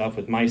kind of stuff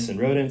with mice and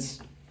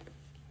rodents.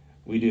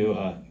 We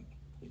do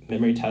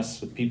memory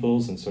tests with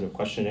peoples and sort of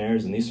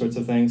questionnaires and these sorts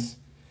of things.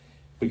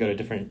 We go to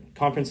different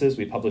conferences,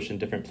 we publish in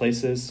different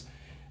places.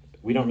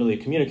 We don't really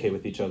communicate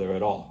with each other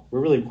at all. We're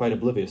really quite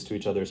oblivious to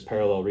each other's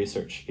parallel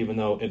research, even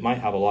though it might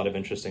have a lot of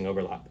interesting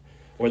overlap.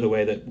 Or the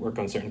way that work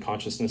on certain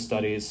consciousness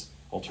studies,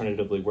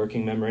 alternatively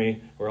working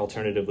memory, or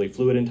alternatively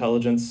fluid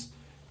intelligence.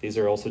 These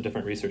are also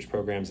different research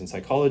programs in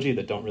psychology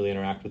that don't really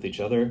interact with each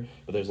other,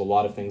 but there's a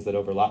lot of things that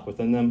overlap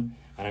within them,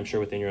 and I'm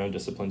sure within your own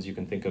disciplines you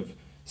can think of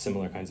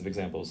similar kinds of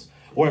examples.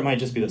 Or it might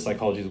just be that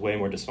psychology is way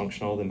more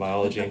dysfunctional than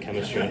biology and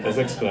chemistry and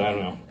physics, but I don't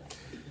know.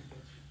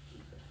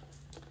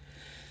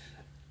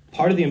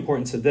 Part of the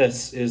importance of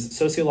this is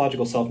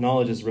sociological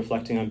self-knowledge is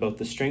reflecting on both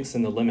the strengths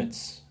and the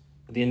limits,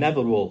 the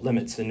inevitable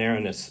limits and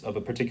narrowness of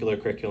a particular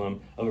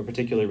curriculum, of a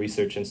particular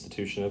research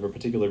institution, of a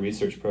particular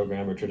research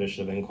program or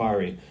tradition of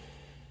inquiry.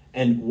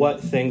 And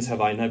what things have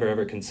I never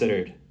ever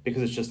considered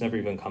because it's just never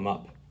even come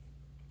up?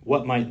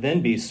 What might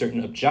then be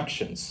certain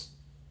objections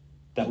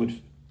that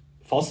would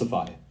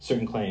falsify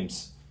certain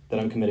claims that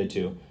I'm committed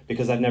to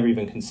because I've never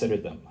even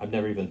considered them. I've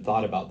never even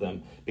thought about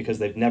them because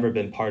they've never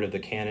been part of the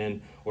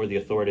canon or the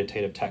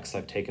authoritative texts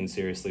I've taken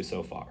seriously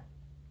so far.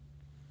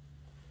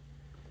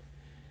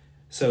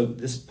 So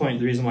this point,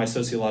 the reason why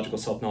sociological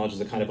self-knowledge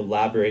is a kind of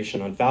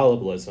elaboration on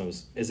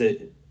fallibilism is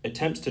it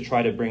attempts to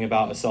try to bring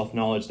about a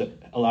self-knowledge that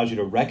allows you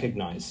to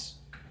recognize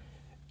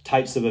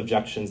types of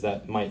objections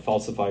that might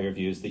falsify your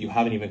views that you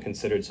haven't even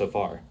considered so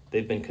far.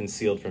 They've been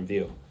concealed from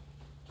view.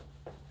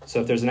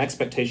 So if there's an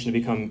expectation to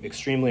become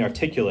extremely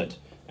articulate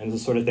and the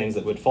sort of things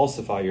that would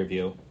falsify your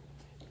view,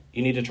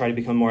 you need to try to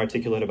become more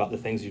articulate about the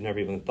things you've never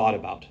even thought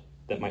about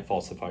that might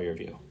falsify your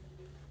view.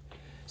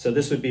 So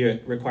this would be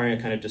requiring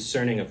a kind of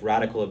discerning of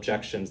radical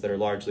objections that are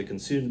largely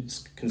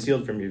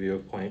concealed from your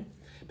viewpoint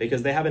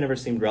because they haven't ever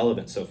seemed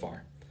relevant so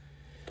far.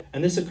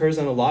 And this occurs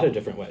in a lot of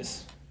different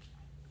ways.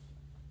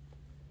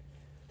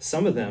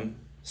 Some of them,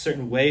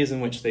 certain ways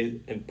in which they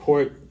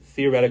import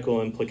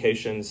theoretical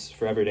implications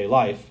for everyday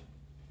life,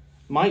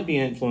 might be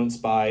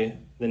influenced by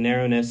the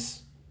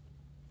narrowness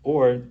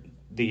or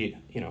the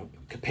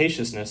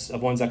capaciousness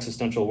of one's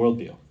existential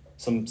worldview.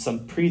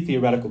 Some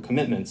pre-theoretical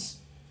commitments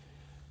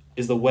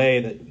is the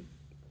way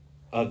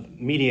of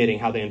mediating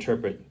how they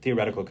interpret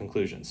theoretical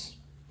conclusions.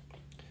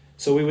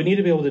 So we would need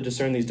to be able to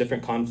discern these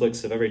different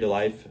conflicts of everyday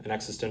life and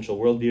existential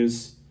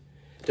worldviews,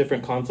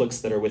 different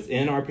conflicts that are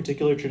within our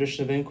particular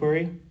tradition of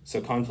inquiry,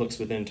 so conflicts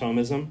within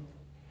Thomism,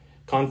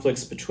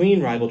 conflicts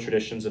between rival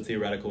traditions of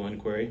theoretical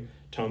inquiry,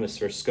 Thomas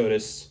versus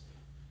Scotus,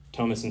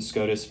 Thomas and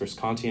Scotus versus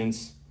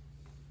Kantians,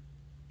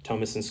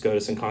 Thomas and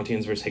Scotus and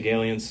Kantians versus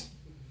Hegelians,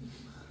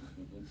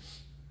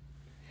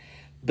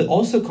 but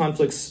also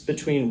conflicts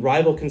between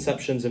rival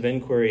conceptions of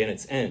inquiry and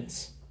its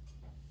ends.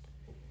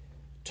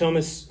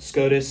 Thomas,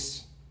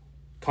 Scotus,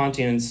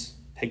 Kantians,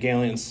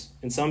 Hegelians,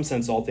 in some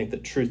sense all think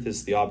that truth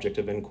is the object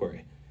of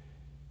inquiry.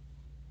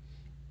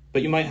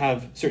 But you might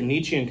have certain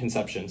Nietzschean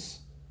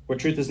conceptions where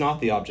truth is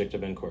not the object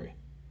of inquiry,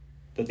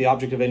 that the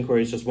object of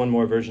inquiry is just one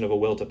more version of a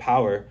will to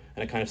power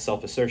and a kind of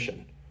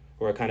self-assertion,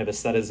 or a kind of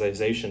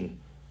aestheticization,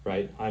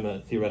 right? I'm a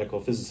theoretical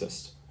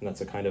physicist, and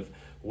that's a kind of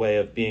way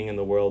of being in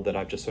the world that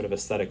I've just sort of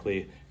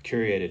aesthetically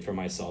curated for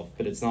myself,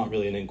 but it's not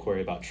really an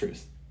inquiry about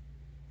truth.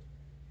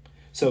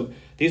 So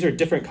these are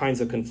different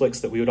kinds of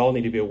conflicts that we would all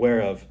need to be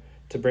aware of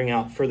to bring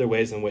out further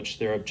ways in which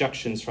there are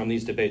objections from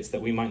these debates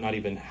that we might not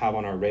even have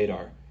on our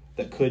radar,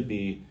 that could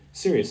be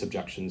serious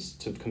objections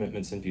to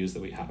commitments and views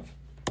that we have.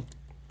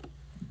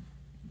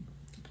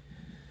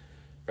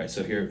 Right,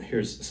 so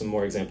here's some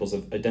more examples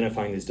of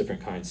identifying these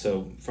different kinds.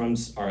 So from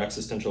our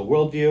existential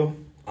worldview,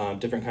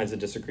 different kinds of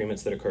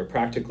disagreements that occur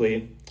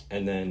practically,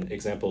 and then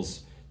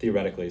examples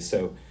theoretically.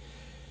 So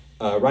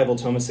rival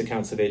Thomist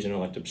accounts of age and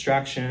intellect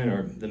abstraction,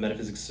 or the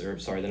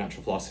the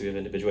natural philosophy of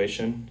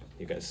individuation.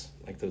 You guys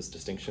like those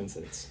distinctions,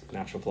 that it's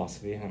natural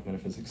philosophy, not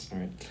metaphysics, all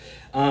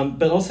right.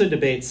 But also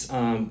debates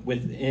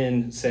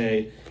within,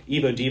 say,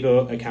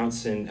 Evo-Devo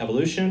accounts in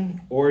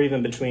evolution, or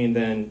even between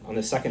then, on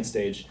the second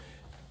stage,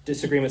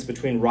 disagreements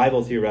between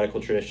rival theoretical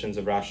traditions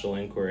of rational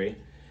inquiry.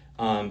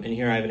 And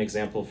here I have an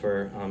example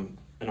for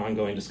an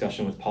ongoing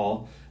discussion with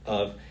Paul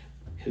of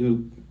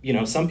who,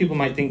 some people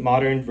might think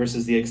modern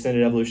versus the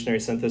extended evolutionary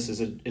synthesis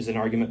is an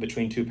argument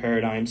between two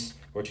paradigms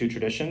or two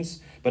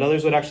traditions, but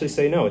others would actually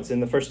say, no, it's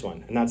in the first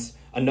one. And that's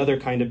another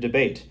kind of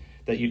debate,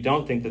 that you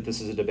don't think that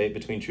this is a debate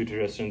between two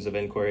traditions of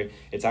inquiry.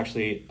 It's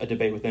actually a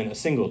debate within a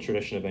single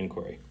tradition of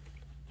inquiry.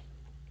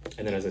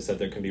 And then, as I said,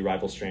 there can be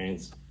rival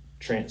stands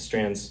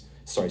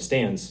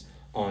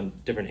on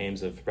different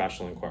aims of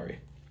rational inquiry.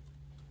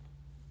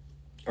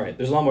 All right,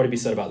 there's a lot more to be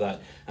said about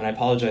that, and I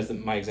apologize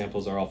that my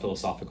examples are all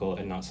philosophical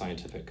and not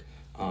scientific,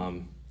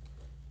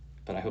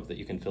 but I hope that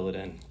you can fill it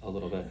in a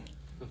little bit.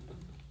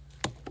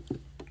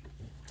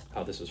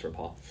 Oh, this was for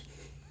Paul.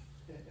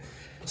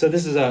 So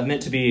this is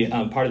meant to be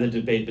part of the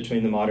debate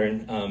between the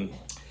modern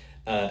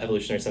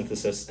evolutionary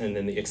synthesis and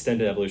then the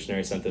extended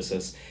evolutionary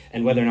synthesis,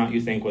 and whether or not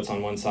you think what's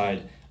on one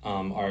side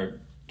are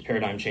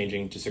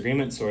paradigm-changing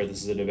disagreements, or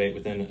this is a debate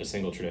within a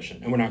single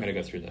tradition. And we're not going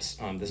to go through this.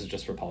 This is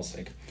just for Paul's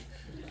sake.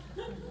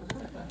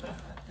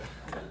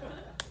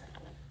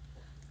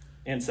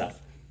 And Seth.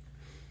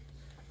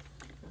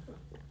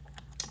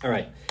 All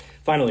right.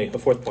 Finally, a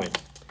fourth point.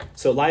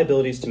 So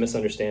liabilities to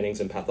misunderstandings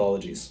and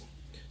pathologies.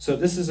 So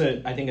this is,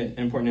 I think, an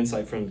important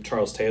insight from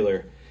Charles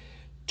Taylor.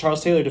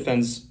 Charles Taylor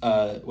defends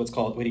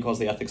what he calls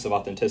the ethics of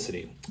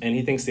authenticity. And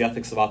he thinks the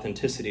ethics of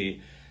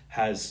authenticity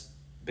has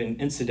been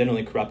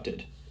incidentally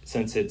corrupted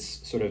since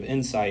its sort of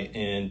insight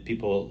in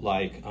people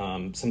like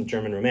some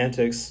German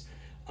romantics,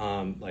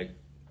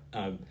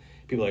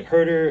 people like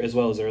Herder, as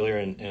well as earlier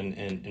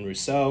in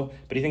Rousseau,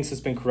 but he thinks it's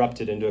been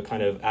corrupted into a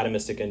kind of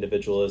atomistic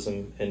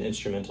individualism and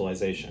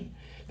instrumentalization.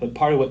 But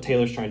part of what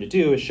Taylor's trying to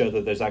do is show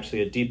that there's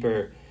actually a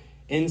deeper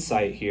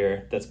insight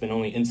here that's been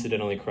only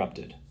incidentally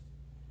corrupted.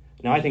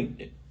 Now, I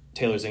think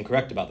Taylor's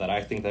incorrect about that.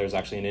 I think there's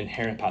actually an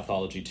inherent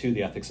pathology to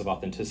the ethics of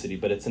authenticity,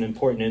 but it's an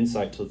important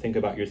insight to think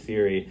about your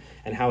theory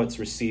and how it's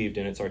received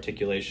in its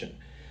articulation.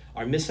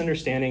 Are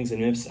misunderstandings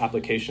and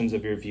misapplications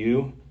of your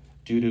view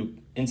due to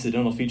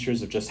incidental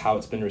features of just how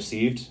it's been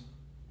received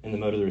in the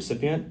mode of the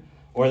recipient?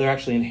 Or are there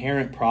actually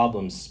inherent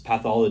problems,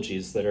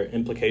 pathologies that are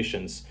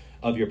implications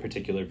of your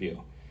particular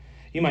view?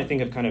 You might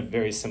think of kind of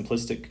very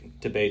simplistic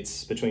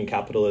debates between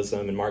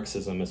capitalism and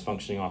Marxism as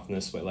functioning off in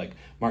this way, like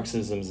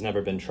Marxism has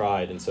never been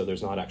tried, and so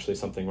there's not actually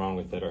something wrong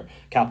with it, or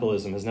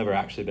capitalism has never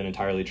actually been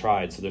entirely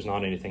tried, so there's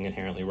not anything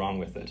inherently wrong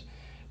with it.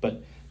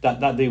 But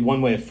that'd be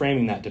one way of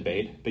framing that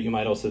debate, but you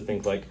might also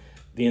think like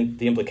the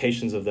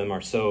implications of them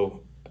are so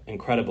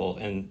incredible,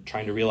 and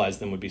trying to realize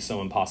them would be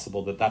so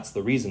impossible that that's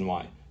the reason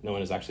why no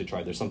one has actually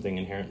tried. There's something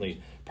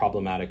inherently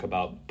problematic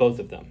about both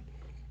of them.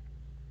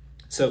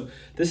 So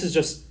this is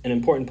just an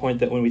important point,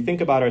 that when we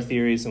think about our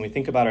theories and we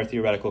think about our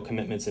theoretical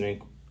commitments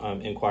and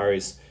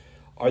inquiries,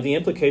 are the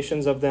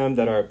implications of them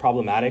that are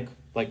problematic,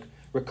 like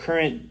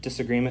recurrent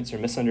disagreements or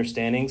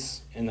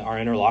misunderstandings in our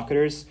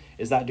interlocutors,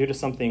 is that due to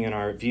something in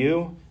our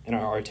view, in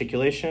our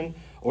articulation,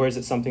 or is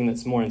it something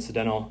that's more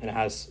incidental and it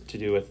has to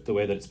do with the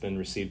way that it's been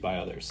received by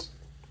others?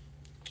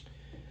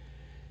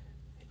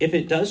 If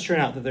it does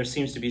turn out that there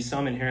seems to be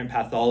some inherent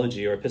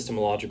pathology or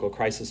epistemological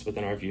crisis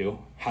within our view,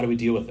 how do we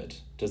deal with it?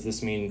 Does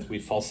this mean we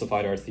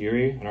falsified our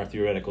theory and our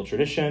theoretical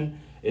tradition?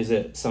 Is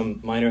it some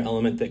minor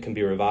element that can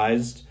be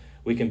revised?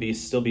 We can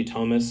still be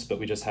Thomists, but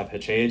we just have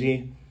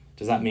heteity.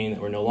 Does that mean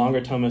that we're no longer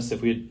Thomists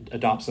if we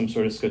adopt some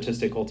sort of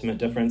scotistic ultimate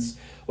difference?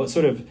 What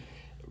sort of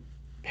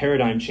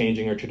paradigm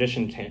changing or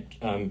tradition,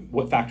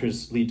 what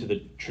factors lead to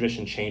the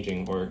tradition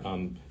changing or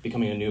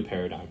becoming a new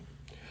paradigm?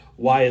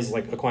 Why is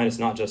Aquinas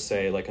not just,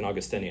 say, like an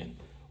Augustinian?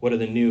 What are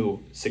the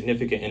new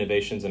significant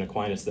innovations in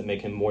Aquinas that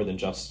make him more than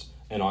just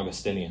an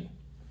Augustinian?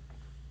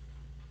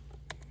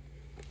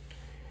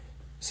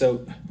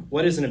 So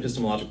what is an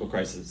epistemological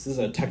crisis? This is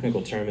a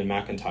technical term in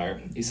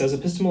McIntyre. He says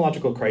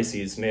epistemological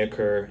crises may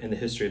occur in the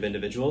history of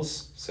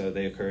individuals, so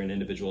they occur in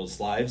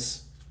individuals'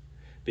 lives.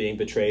 Being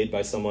betrayed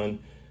by someone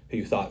who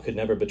you thought could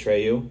never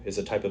betray you is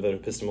a type of an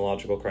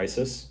epistemological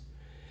crisis.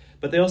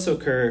 But they also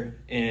occur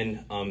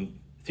in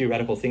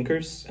theoretical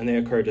thinkers, and they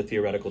occur to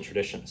theoretical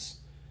traditions.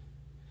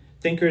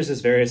 Thinkers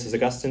as various as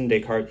Augustine,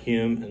 Descartes,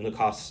 Hume, and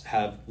Laplace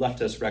have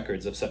left us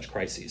records of such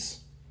crises,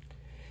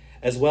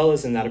 as well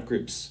as in that of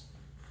groups.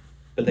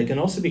 But they can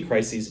also be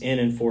crises in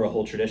and for a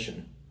whole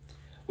tradition.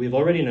 We've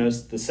already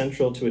noticed the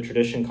central to a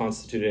tradition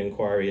constituted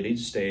inquiry at each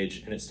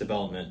stage in its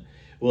development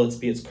will it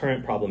be its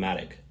current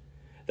problematic,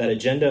 that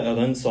agenda of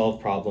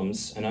unsolved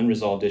problems and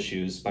unresolved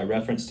issues by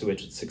reference to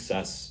which its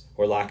success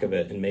or lack of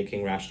it in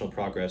making rational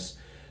progress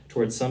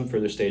towards some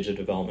further stage of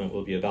development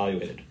will be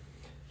evaluated.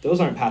 Those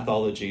aren't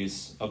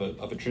pathologies of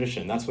a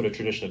tradition. That's what a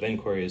tradition of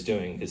inquiry is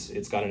doing.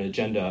 It's got an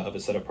agenda of a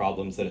set of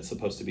problems that it's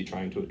supposed to be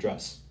trying to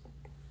address.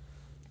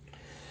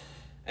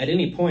 At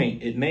any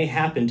point, it may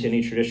happen to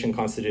any tradition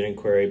constituted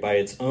inquiry by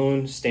its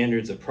own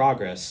standards of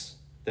progress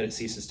that it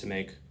ceases to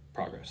make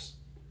progress.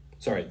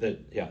 That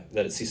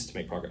it ceases to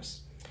make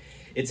progress.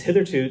 Its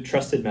hitherto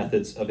trusted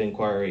methods of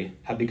inquiry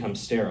have become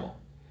sterile,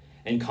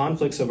 and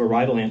conflicts over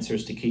rival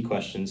answers to key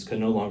questions can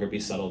no longer be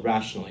settled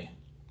rationally.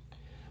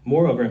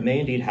 Moreover, it may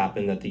indeed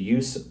happen that the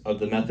use of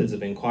the methods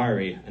of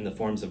inquiry and the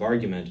forms of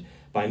argument,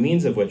 by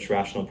means of which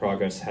rational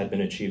progress had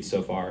been achieved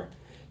so far,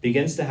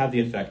 begins to have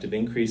the effect of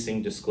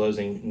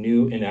disclosing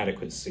new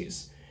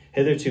inadequacies,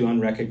 hitherto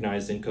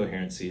unrecognized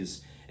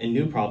incoherencies, and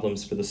new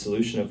problems for the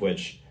solution of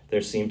which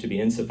there seem to be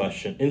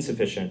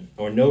insufficient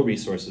or no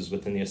resources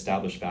within the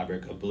established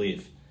fabric of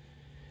belief.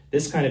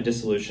 This kind of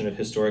dissolution of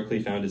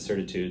historically founded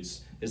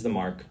certitudes is the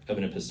mark of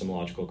an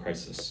epistemological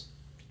crisis.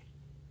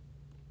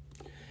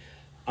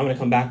 I'm going to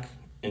come back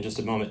in just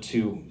a moment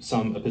to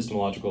one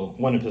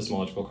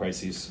epistemological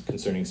crisis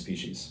concerning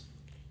species.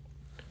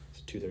 Is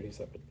it 2:30? Is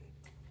that what?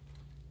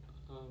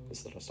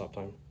 Is that a stop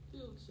time?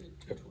 Yeah, let's say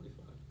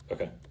 2:25.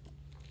 Okay.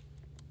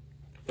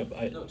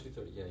 No,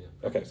 2:30. Yeah.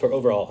 Okay. For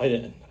overall, I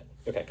didn't.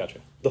 Okay, gotcha.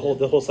 The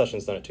whole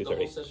session's done at 2:30. The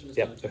whole session is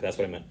done at 2:30. Okay, that's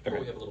what I meant. Okay.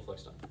 We have a little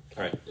flex time.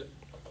 All right. Yep.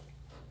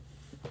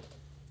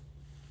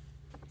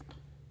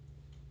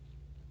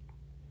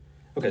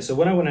 Okay, so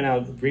what I want to now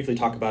briefly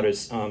talk about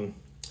is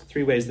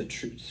 3 ways that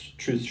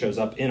truth shows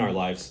up in our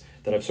lives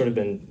that I've sort of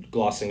been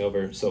glossing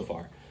over so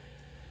far.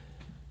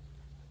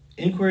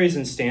 Inquiries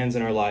and stands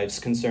in our lives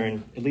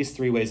concern at least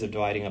 3 ways of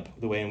dividing up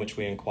the way in which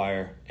we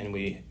inquire and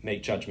we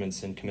make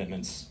judgments and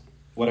commitments.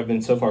 What I've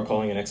been so far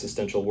calling an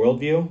existential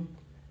worldview,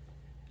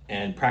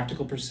 and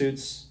practical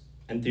pursuits,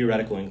 and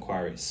theoretical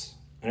inquiries.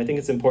 And I think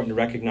it's important to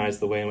recognize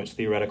the way in which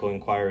theoretical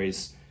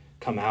inquiries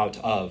come out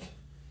of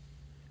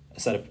a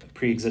set of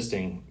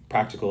pre-existing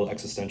practical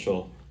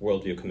existential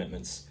worldview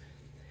commitments.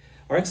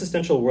 Our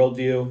existential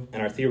worldview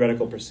and our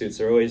theoretical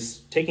pursuits are always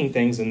taking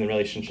things in the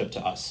relationship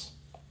to us.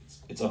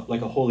 It's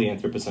like a wholly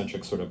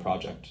anthropocentric sort of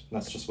project. And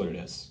that's just what it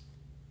is.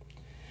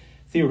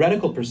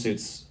 Theoretical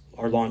pursuits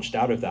are launched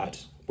out of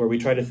that, where we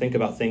try to think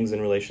about things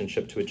in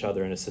relationship to each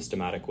other in a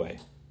systematic way.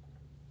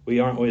 We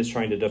aren't always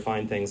trying to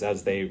define things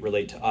as they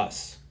relate to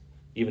us,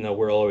 even though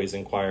we're always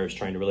inquirers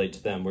trying to relate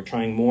to them. We're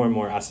trying more and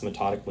more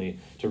asymptotically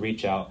to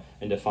reach out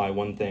and define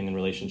one thing in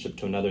relationship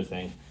to another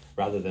thing,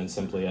 rather than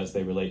simply as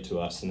they relate to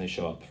us and they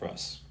show up for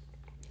us.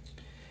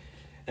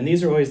 And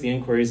these are always the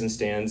inquiries and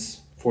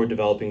stands for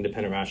developing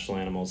dependent rational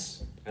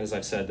animals. As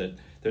I've said, that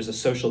there's a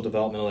social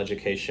developmental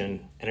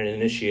education and an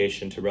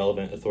initiation to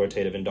relevant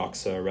authoritative and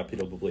doxa or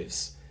reputable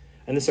beliefs.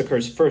 And this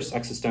occurs first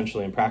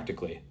existentially and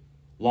practically,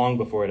 long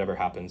before it ever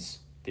happens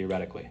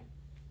theoretically.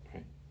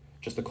 Right?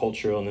 Just the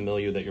culture and the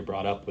milieu that you're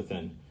brought up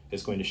within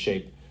is going to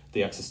shape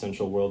the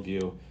existential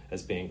worldview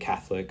as being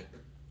Catholic,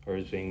 or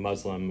as being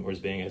Muslim, or as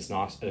being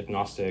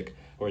agnostic,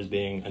 or as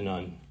being a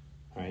nun.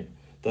 Right?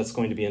 That's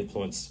going to be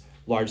influenced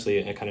largely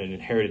in a kind of an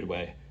inherited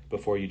way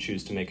before you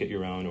choose to make it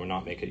your own or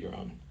not make it your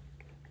own.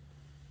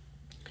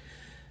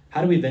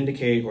 How do we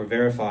vindicate or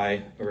verify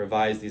or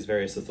revise these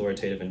various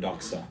authoritative and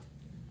doxa?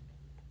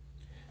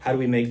 How do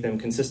we make them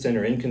consistent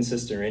or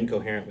inconsistent or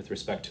incoherent with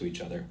respect to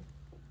each other?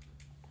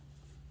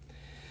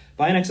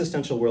 By an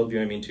existential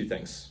worldview, I mean 2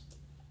 things.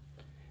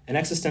 An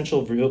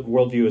existential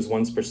worldview is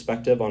one's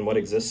perspective on what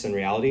exists in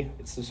reality.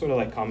 It's sort of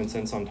like common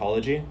sense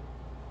ontology.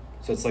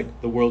 So it's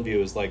like the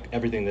worldview is like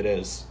everything that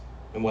is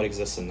and what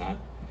exists in that.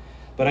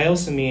 But I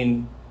also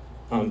mean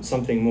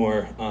something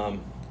more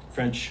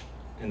French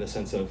in the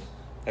sense of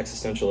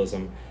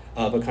existentialism,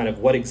 of a kind of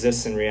what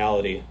exists in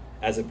reality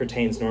as it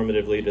pertains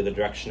normatively to the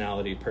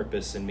directionality,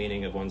 purpose, and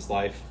meaning of one's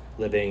life,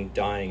 living,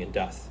 dying, and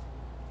death.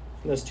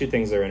 And those 2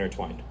 things are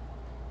intertwined.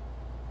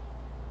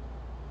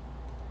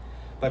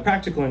 By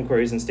practical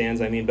inquiries and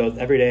stands, I mean both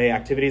everyday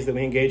activities that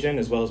we engage in,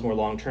 as well as more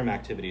long-term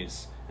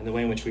activities, and the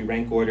way in which we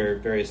rank order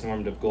various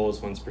normative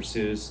goals one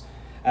pursues,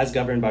 as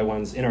governed by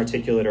one's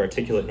inarticulate or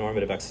articulate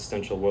normative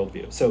existential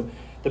worldview. So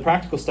the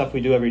practical stuff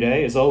we do every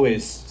day is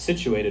always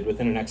situated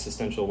within an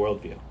existential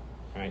worldview,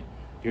 right?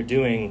 You're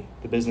doing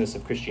the business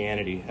of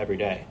Christianity every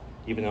day,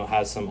 even though it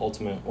has some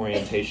ultimate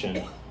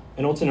orientation,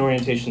 an ultimate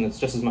orientation that's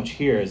just as much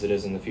here as it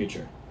is in the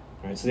future,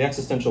 right? So the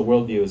existential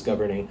worldview is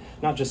governing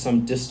not just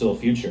some distal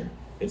future,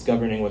 it's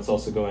governing what's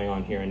also going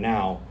on here and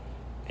now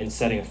and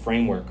setting a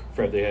framework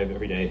for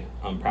everyday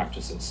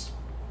practices.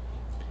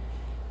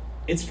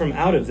 It's from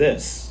out of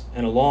this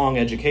and a long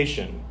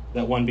education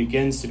that one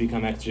begins to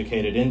become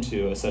educated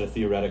into a set of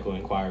theoretical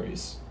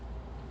inquiries.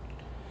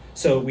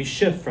 So we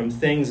shift from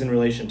things in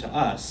relation to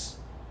us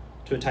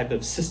to a type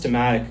of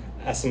systematic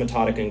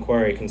asymptotic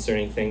inquiry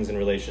concerning things in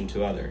relation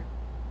to other,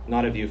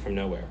 not a view from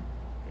nowhere.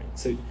 Right?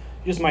 So you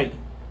just might,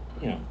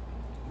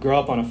 grow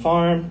up on a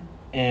farm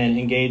and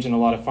engage in a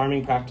lot of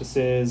farming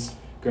practices,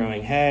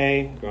 growing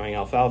hay, growing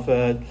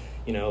alfalfa,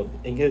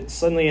 and get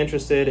suddenly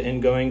interested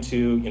in going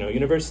to,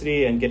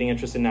 university and getting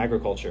interested in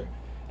agriculture,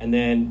 and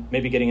then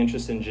maybe getting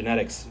interested in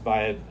genetics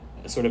via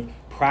a sort of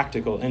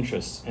practical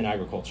interest in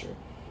agriculture.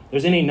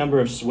 There's any number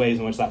of ways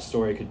in which that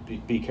story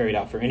could be carried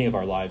out for any of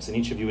our lives, and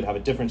each of you would have a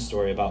different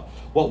story about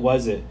what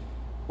was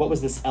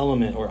this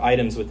element or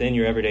items within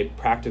your everyday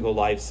practical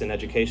lives and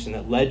education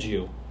that led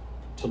you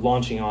to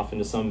launching off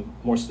into some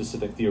more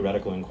specific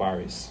theoretical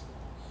inquiries.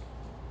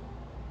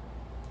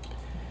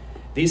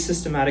 These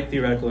systematic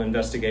theoretical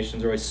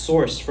investigations are always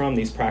sourced from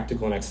these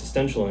practical and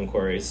existential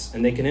inquiries,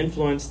 and they can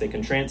influence, they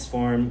can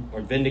transform, or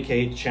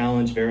vindicate,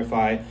 challenge,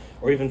 verify,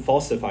 or even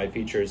falsify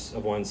features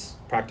of one's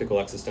practical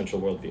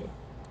existential worldview.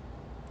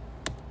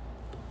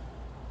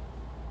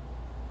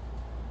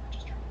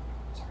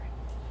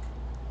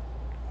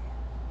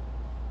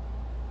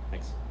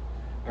 Thanks.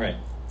 All right.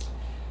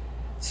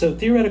 So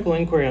theoretical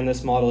inquiry on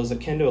this model is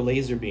akin to a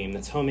laser beam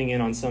that's homing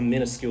in on some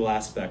minuscule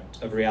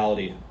aspect of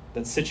reality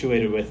that's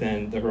situated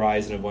within the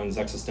horizon of one's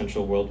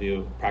existential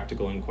worldview,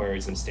 practical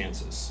inquiries, and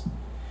stances.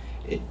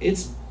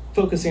 It's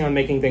focusing on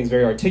making things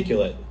very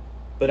articulate,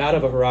 but out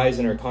of a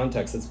horizon or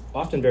context that's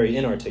often very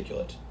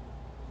inarticulate.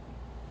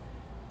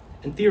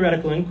 And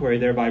theoretical inquiry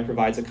thereby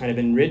provides a kind of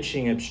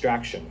enriching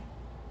abstraction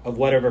of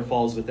whatever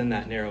falls within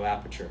that narrow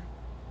aperture.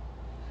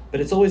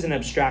 But it's always an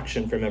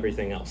abstraction from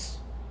everything else.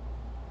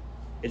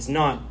 It's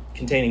not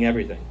containing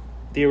everything.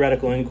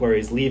 Theoretical inquiry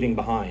is leaving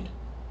behind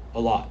a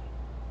lot.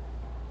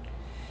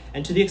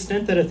 And to the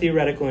extent that a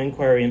theoretical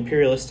inquiry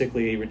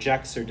imperialistically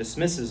rejects or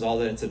dismisses all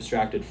that it's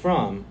abstracted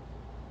from,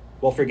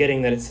 while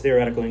forgetting that its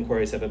theoretical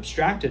inquiries have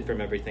abstracted from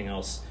everything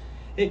else,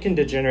 it can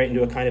degenerate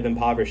into a kind of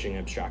impoverishing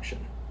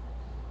abstraction.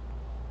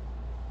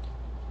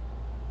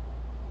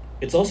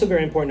 It's also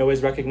very important to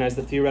always recognize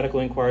that theoretical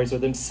inquiries are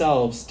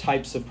themselves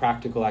types of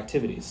practical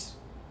activities.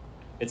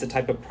 It's a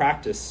type of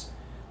practice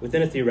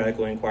within a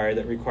theoretical inquiry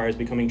that requires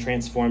becoming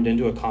transformed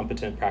into a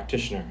competent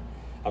practitioner,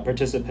 a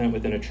participant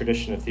within a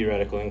tradition of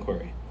theoretical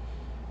inquiry.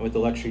 And with the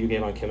lecture you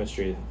gave on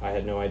chemistry, I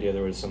had no idea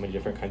there were so many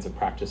different kinds of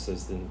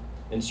practices and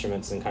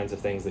instruments and kinds of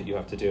things that you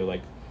have to do.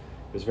 Like,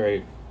 it was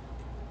very,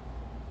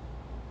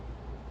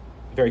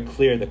 very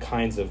clear the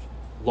kinds of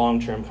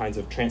long-term kinds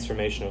of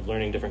transformation of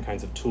learning different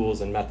kinds of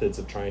tools and methods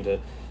of trying to,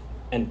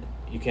 and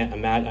I can't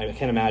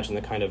imagine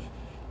the kind of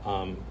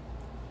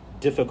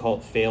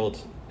difficult, failed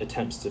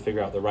attempts to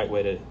figure out the right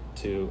way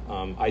to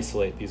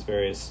isolate these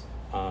various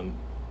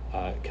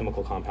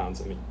chemical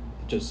compounds. I mean,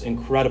 just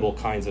incredible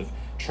kinds of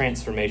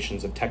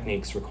transformations of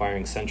techniques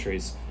requiring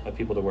centuries of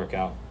people to work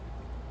out.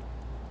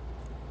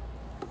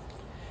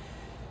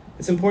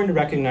 It's important to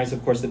recognize,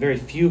 of course, that very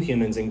few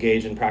humans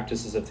engage in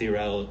practices of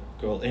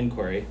theoretical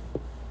inquiry,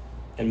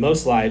 and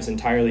most lives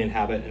entirely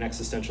inhabit an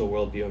existential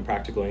worldview and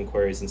practical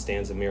inquiries and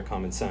stands of mere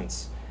common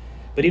sense.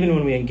 But even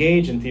when we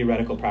engage in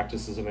theoretical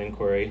practices of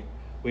inquiry,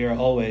 we are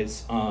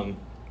always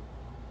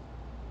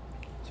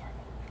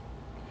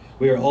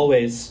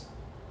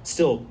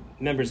still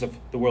members of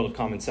the world of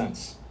common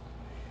sense.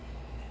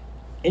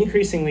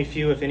 Increasingly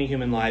few, if any,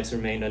 human lives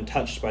remain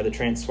untouched by the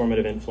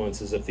transformative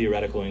influences of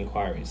theoretical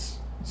inquiries.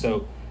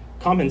 So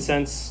common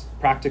sense,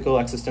 practical,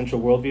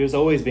 existential worldview is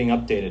always being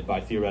updated by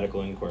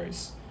theoretical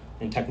inquiries.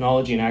 In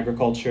technology and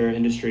agriculture,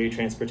 industry,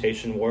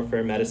 transportation,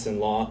 warfare, medicine,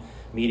 law,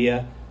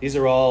 media, these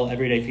are all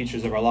everyday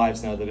features of our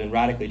lives now that have been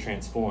radically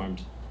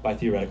transformed by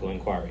theoretical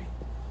inquiry.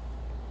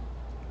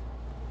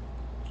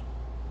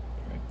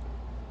 All right,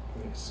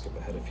 I'm going to skip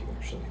ahead a few,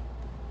 actually.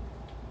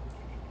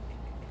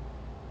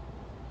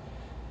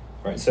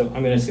 All right, so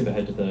I'm going to skip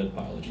ahead to the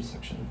biology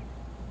section.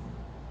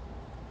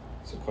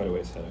 So quite a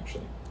ways ahead,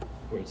 actually,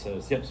 where it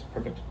says, yep,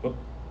 perfect. Oh,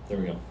 there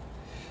we go.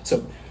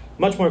 So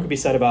much more could be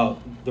said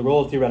about the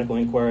role of theoretical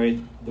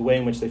inquiry, the way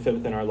in which they fit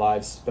within our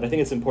lives, but I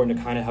think it's important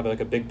to kind of have like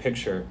a big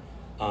picture,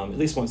 at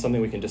least something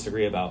we can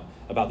disagree about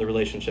the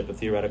relationship of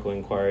theoretical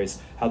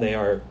inquiries, how they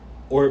are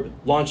or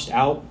launched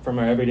out from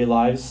our everyday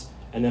lives,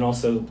 and then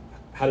also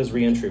how does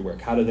reentry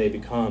work? How do they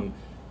become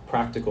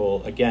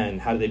practical again?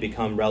 How do they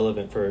become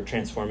relevant for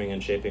transforming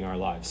and shaping our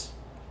lives?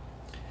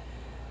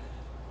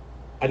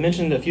 I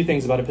mentioned a few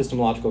things about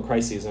epistemological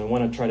crises, and I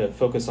want to try to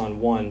focus on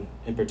one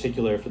in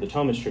particular for the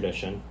Thomist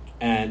tradition.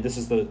 And this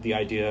is the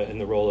idea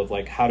and the role of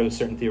like how do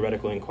certain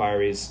theoretical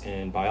inquiries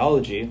in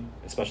biology,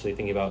 especially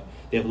thinking about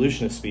the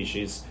evolution of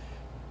species,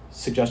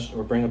 suggest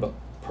or bring about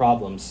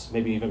problems,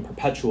 maybe even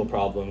perpetual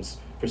problems,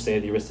 for say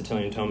the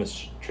Aristotelian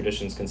Thomist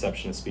tradition's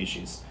conception of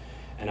species.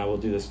 And I will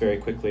do this very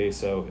quickly,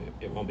 so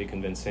it won't be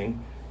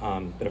convincing.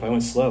 But if I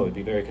went slow, it'd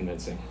be very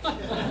convincing.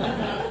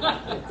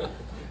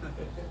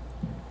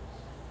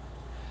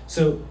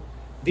 So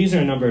these are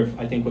a number of,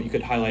 I think, what you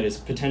could highlight as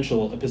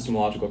potential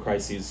epistemological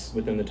crises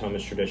within the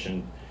Thomist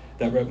tradition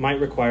that might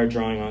require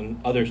drawing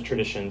on other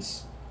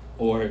traditions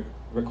or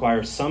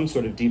require some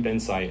sort of deep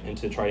insight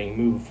into trying to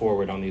move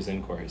forward on these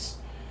inquiries.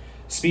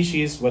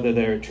 Species, whether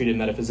they're treated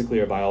metaphysically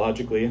or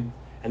biologically,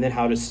 and then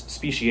how does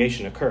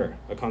speciation occur,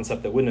 a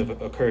concept that wouldn't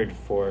have occurred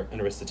for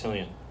an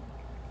Aristotelian?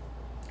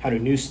 How do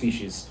new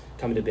species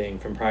come into being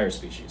from prior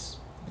species?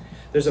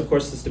 There's, of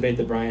course, this debate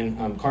that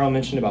Brian Carl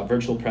mentioned about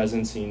virtual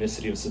presence and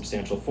unicity of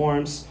substantial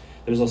forms.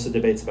 There's also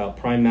debates about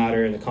prime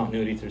matter and the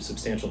continuity through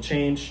substantial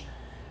change.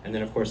 And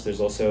then, of course, there's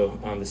also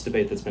this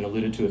debate that's been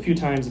alluded to a few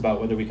times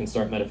about whether we can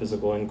start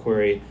metaphysical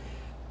inquiry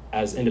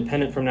as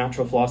independent from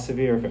natural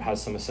philosophy or if it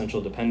has some essential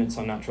dependence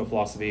on natural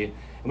philosophy.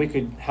 And we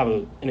could have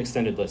an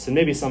extended list. And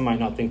maybe some might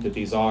not think that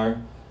these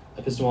are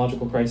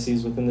epistemological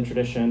crises within the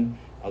tradition.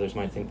 Others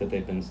might think that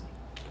they've been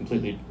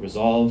completely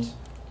resolved.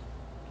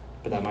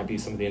 But that might be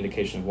some of the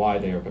indication of why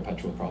they are a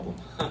perpetual problem.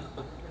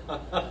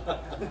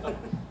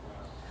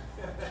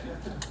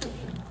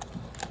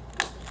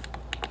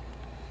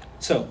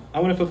 So, I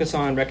want to focus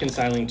on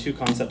reconciling two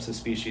concepts of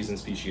species and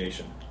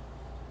speciation.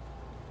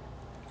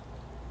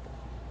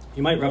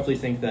 You might roughly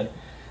think that,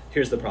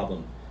 here's the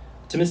problem.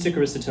 Thomistic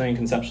Aristotelian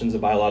conceptions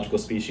of biological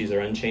species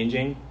are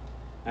unchanging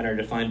and are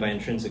defined by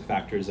intrinsic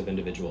factors of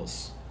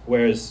individuals,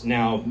 whereas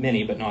now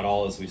many, but not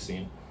all as we've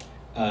seen,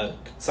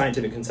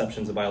 scientific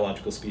conceptions of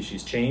biological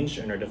species change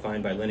and are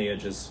defined by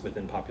lineages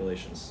within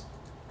populations,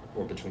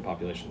 or between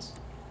populations.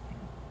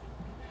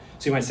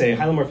 So you might say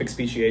hylomorphic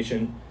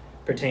speciation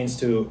pertains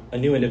to a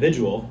new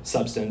individual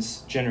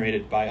substance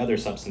generated by other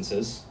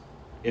substances,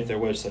 if there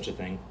was such a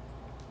thing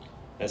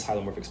as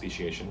hylomorphic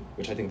speciation,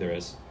 which I think there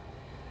is.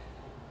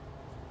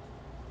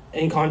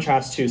 In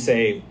contrast to,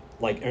 say,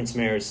 like Ernst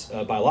Mayer's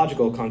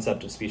biological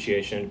concept of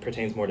speciation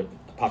pertains more to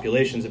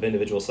populations of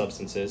individual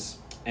substances.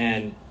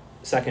 And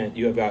second,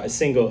 you have got a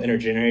single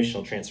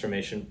intergenerational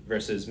transformation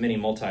versus many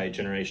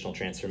multi-generational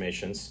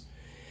transformations.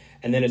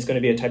 And then it's going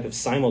to be a type of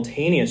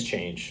simultaneous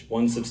change,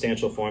 one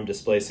substantial form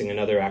displacing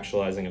another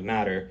actualizing of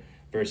matter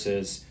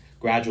versus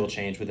gradual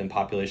change within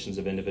populations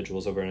of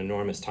individuals over an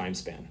enormous time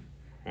span,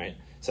 right?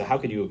 So how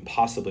could you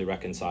possibly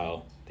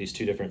reconcile these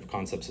two different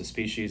concepts of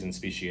species and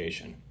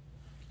speciation?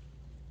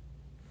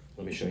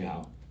 Let me show you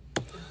how.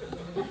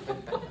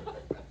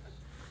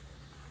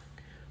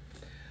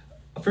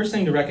 First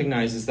thing to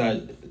recognize is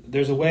that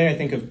there's a way, I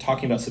think, of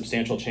talking about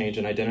substantial change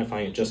and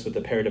identifying it just with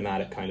the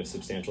paradigmatic kind of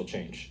substantial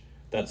change.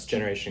 That's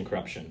generation and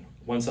corruption.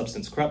 One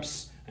substance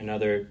corrupts,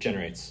 another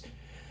generates.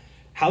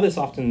 How this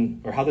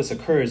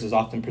occurs is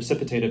often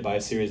precipitated by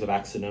a series of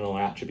accidental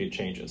attribute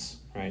changes,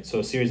 right? So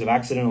a series of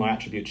accidental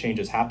attribute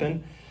changes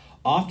happen.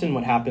 Often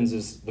what happens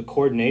is the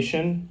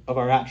coordination of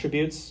our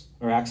attributes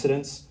or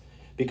accidents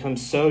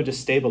becomes so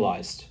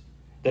destabilized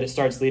that it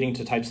starts leading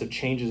to types of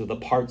changes of the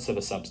parts of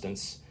a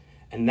substance.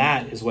 And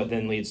that is what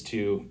then leads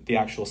to the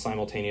actual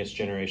simultaneous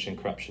generation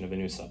and corruption of a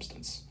new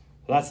substance.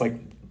 So that's like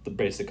the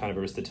basic kind of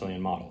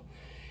Aristotelian model.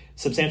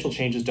 Substantial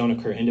changes don't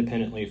occur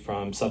independently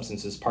from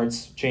substances'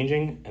 parts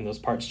changing and those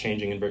parts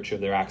changing in virtue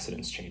of their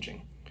accidents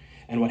changing.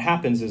 And what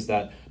happens is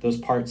that those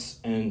parts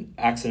and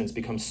accidents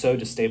become so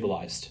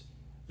destabilized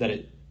that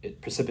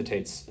it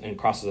precipitates and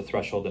crosses a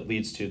threshold that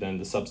leads to then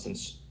the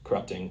substance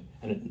corrupting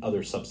and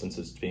other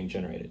substances being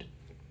generated.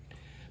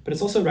 But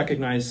it's also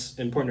important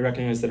to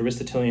recognize that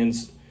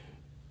Aristotelians,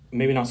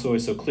 maybe not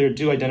always so clear,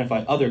 do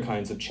identify other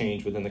kinds of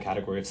change within the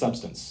category of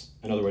substance.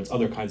 In other words,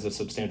 other kinds of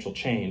substantial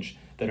change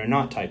that are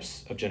not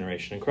types of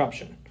generation and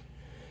corruption.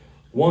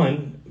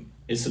 One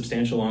is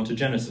substantial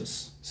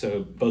ontogenesis.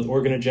 So both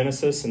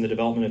organogenesis and the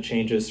development of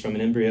changes from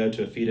an embryo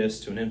to a fetus,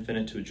 to an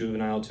infant, to a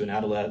juvenile, to an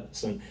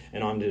adolescent,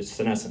 and on to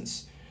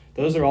senescence.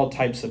 Those are all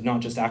types of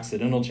not just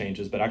accidental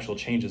changes, but actual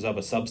changes of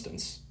a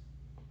substance,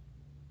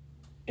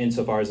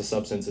 insofar as a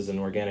substance is an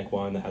organic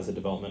one that has a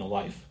developmental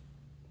life.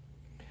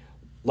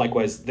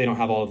 Likewise, they don't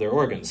have all of their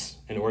organs,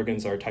 and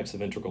organs are types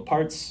of integral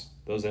parts.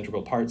 Those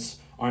integral parts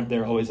aren't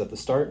there always at the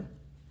start.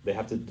 They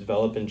have to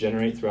develop and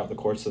generate throughout the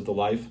course of the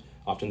life,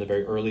 often the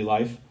very early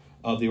life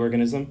of the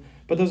organism.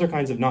 But those are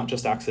kinds of not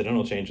just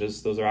accidental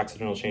changes, those are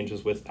accidental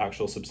changes with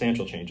actual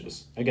substantial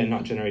changes. Again,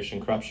 not generation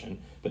and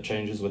corruption, but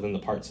changes within the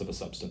parts of a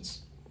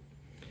substance.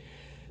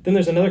 Then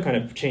there's another kind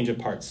of change of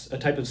parts, a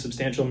type of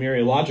substantial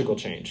mereological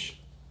change,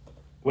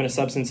 when a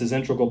substance's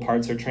integral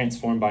parts are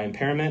transformed by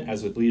impairment,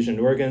 as with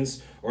lesioned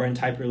organs, or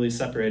entirely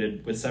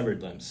separated with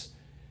severed limbs.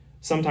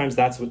 Sometimes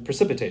that's what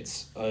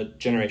precipitates a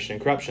generation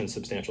and corruption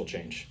substantial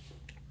change,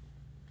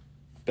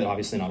 but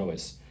obviously not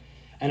always.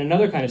 And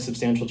another kind of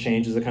substantial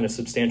change is a kind of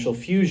substantial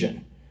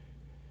fusion.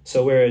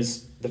 So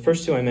whereas the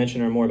first two I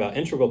mentioned are more about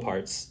integral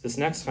parts, this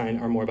next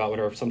kind are more about what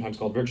are sometimes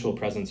called virtual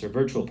presence or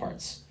virtual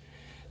parts.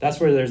 That's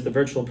where there's the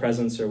virtual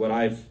presence, or what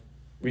I've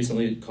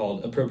recently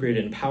called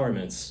appropriate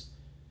empowerments,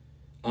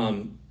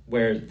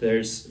 where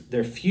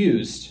they're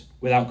fused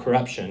without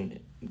corruption.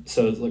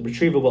 So like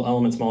retrievable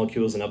elements,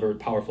 molecules, and other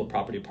powerful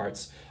property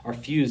parts are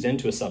fused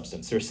into a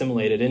substance. They're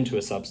assimilated into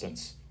a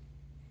substance.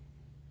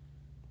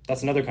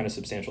 That's another kind of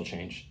substantial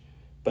change,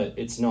 but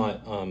it's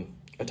not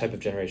a type of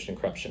generation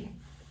and corruption.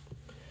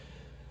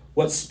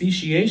 What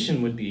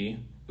speciation would be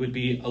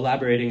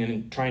elaborating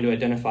and trying to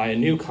identify a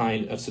new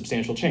kind of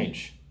substantial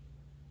change,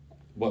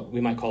 what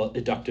we might call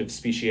eductive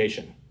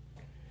speciation.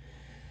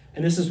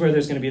 And this is where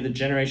there's going to be the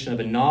generation of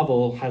a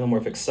novel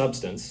hylomorphic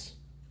substance,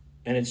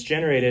 and it's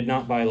generated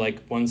not by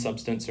like one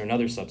substance or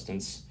another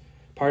substance.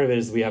 Part of it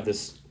is we have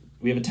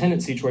a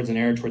tendency towards an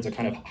error towards a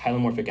kind of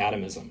hylomorphic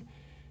atomism,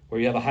 where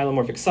you have a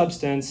hylomorphic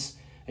substance,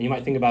 and you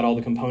might think about all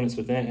the components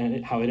within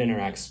and how it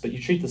interacts, but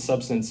you treat the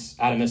substance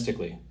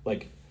atomistically,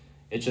 like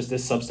it's just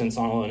this substance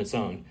all on its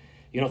own.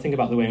 You don't think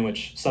about the way in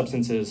which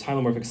substances,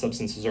 hylomorphic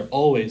substances, are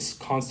always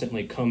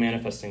constantly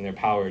co-manifesting their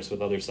powers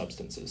with other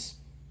substances,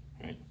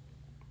 right?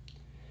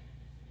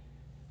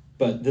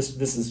 But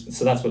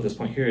so that's what this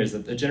point here is,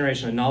 that the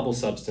generation of novel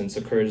substance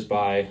occurs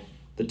by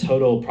the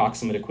total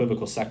proximate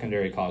equivocal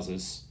secondary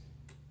causes,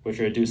 which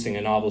are reducing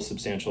a novel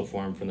substantial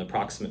form from the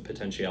proximate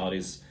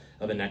potentialities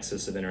of a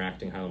nexus of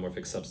interacting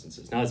hylomorphic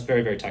substances. Now, that's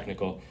very, very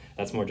technical.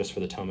 That's more just for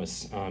the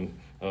Thomists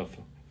of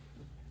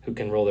who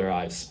can roll their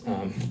eyes.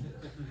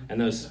 And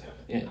those,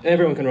 yeah,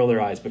 everyone can roll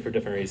their eyes, but for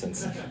different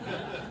reasons.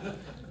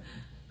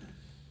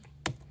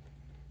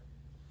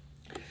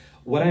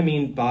 What I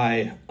mean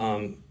by,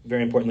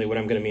 very importantly, what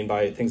I'm going to mean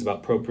by things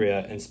about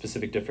propria and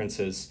specific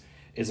differences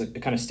is a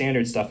kind of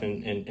standard stuff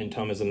in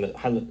Thomism,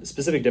 that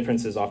specific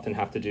differences often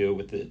have to do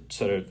with the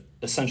sort of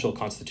essential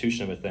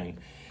constitution of a thing.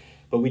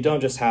 But we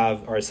don't just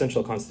have our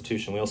essential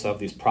constitution, we also have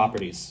these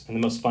properties. And the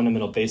most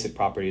fundamental basic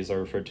properties are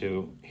referred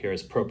to here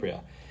as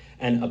propria.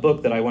 And a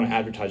book that I want to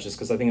advertise just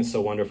because I think it's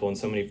so wonderful and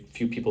so many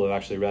few people have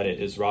actually read it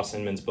is Ross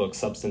Inman's book,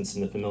 Substance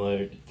and the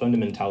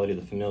Fundamentality of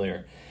the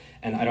Familiar.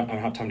 And I don't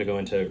have time to go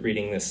into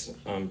reading this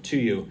to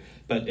you,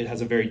 but it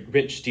has a very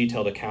rich,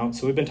 detailed account.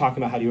 So we've been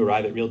talking about how do you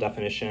arrive at real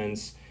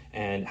definitions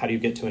and how do you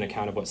get to an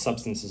account of what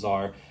substances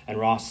are. And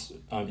Ross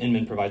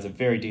Inman provides a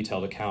very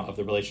detailed account of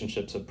the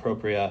relationships of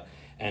propria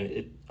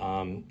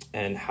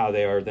and how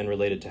they are then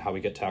related to how we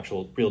get to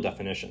actual real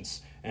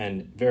definitions.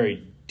 And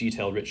very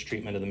detailed, rich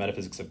treatment of the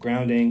metaphysics of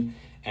grounding.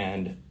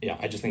 And yeah,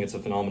 I just think it's a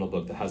phenomenal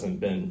book that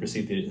hasn't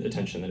received the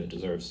attention that it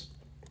deserves.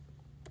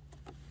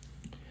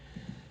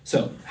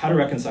 So, how to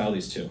reconcile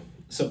these two?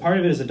 So part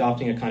of it is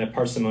adopting a kind of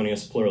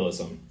parsimonious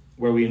pluralism,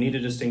 where we need to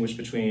distinguish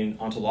between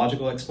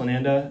ontological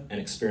explananda and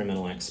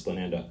experimental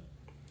explananda.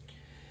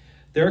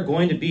 There are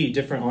going to be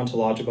different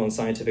ontological and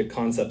scientific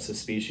concepts of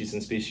species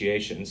and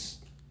speciations,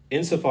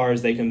 insofar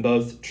as they can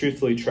both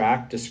truthfully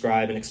track,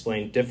 describe, and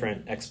explain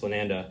different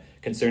explananda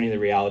concerning the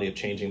reality of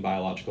changing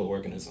biological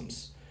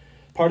organisms.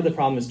 Part of the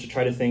problem is to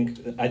try to think,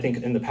 I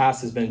think in the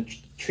past has been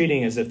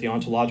treating as if the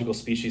ontological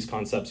species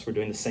concepts were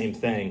doing the same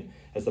thing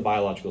as the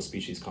biological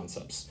species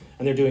concepts.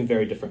 And they're doing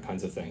very different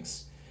kinds of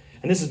things.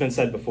 And this has been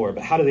said before,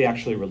 but how do they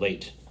actually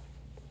relate?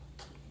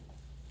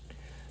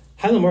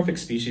 Hylomorphic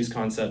species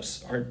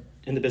concepts are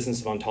in the business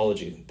of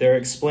ontology. They're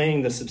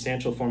explaining the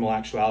substantial formal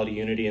actuality,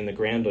 unity, and the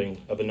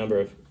grounding of a number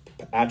of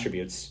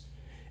attributes,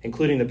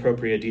 including the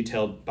propria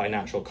detailed by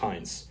natural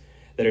kinds,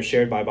 that are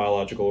shared by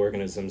biological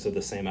organisms of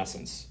the same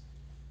essence.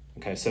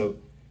 Okay, so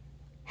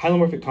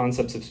hylomorphic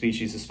concepts of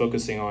species is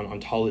focusing on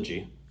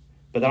ontology,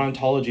 but that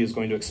ontology is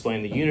going to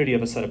explain the unity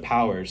of a set of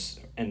powers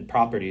and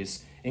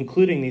properties,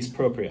 including these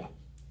propria.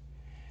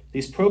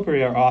 These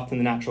propria are often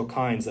the natural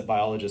kinds that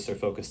biologists are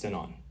focused in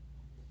on.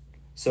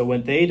 So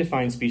when they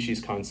define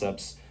species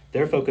concepts,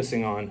 they're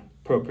focusing on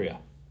propria,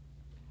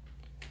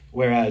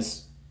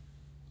 whereas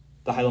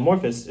the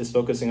hylomorphist is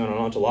focusing on an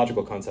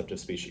ontological concept of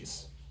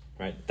species,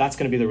 right? That's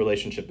going to be the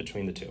relationship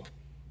between the two.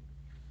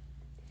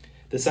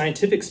 The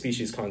scientific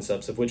species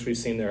concepts, of which we've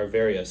seen there are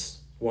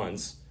various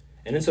ones,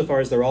 and insofar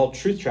as they're all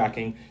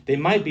truth-tracking, they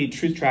might be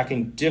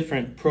truth-tracking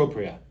different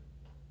propria,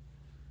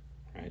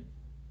 right?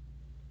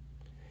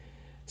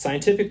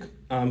 Scientifically,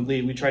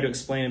 we try to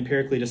explain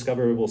empirically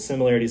discoverable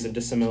similarities and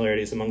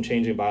dissimilarities among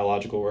changing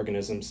biological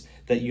organisms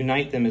that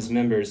unite them as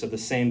members of the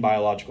same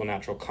biological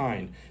natural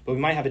kind, but we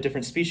might have a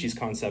different species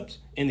concept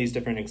in these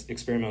different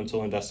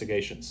experimental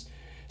investigations.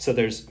 So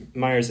there's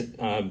Meyer's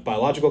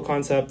biological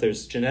concept,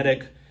 there's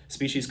genetic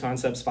species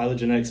concepts,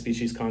 phylogenetic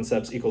species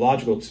concepts,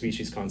 ecological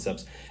species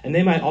concepts, and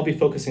they might all be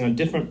focusing on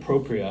different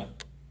propria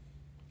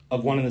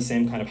of one and the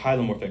same kind of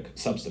hylomorphic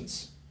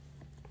substance.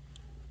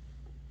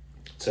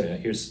 So yeah,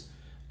 here's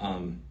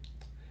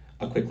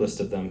a quick list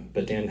of them,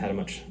 but Dan had a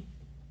much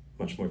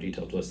more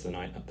detailed list than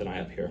I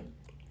have here.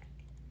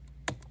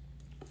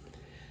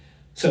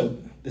 So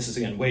this is,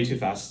 again, way too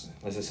fast.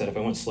 As I said, if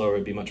I went slower, it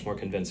would be much more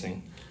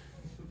convincing.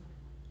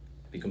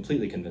 Be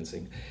completely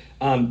convincing.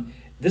 The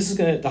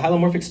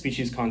hylomorphic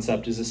species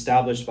concept is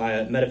established by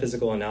a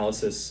metaphysical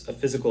analysis of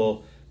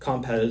physical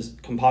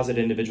composite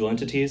individual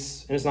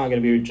entities, and it's not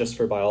going to be just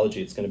for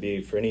biology, it's going to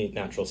be for any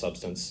natural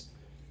substance.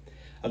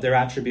 Of their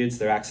attributes,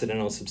 their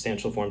accidental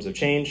substantial forms of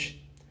change.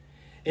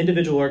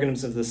 Individual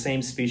organisms of the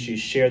same species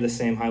share the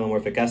same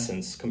hylomorphic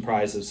essence,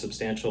 comprised of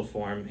substantial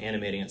form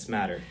animating its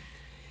matter.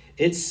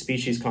 Its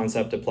species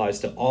concept applies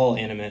to all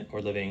animate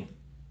or living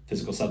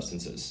physical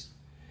substances.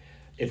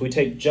 If we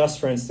take just,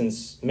 for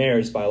instance,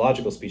 Mayer's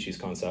biological species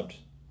concept,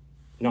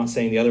 not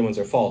saying the other ones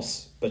are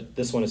false, but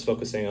this one is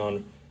focusing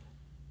on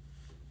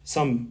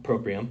some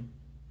proprium,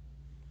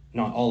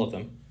 not all of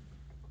them.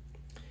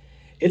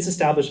 It's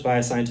established by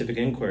scientific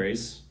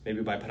inquiries,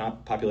 maybe by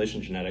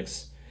population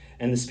genetics,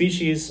 and the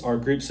species are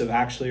groups of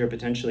actually or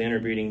potentially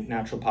interbreeding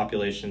natural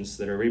populations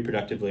that are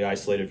reproductively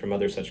isolated from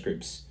other such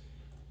groups.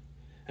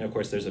 And of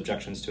course, there's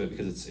objections to it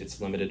because it's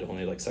limited to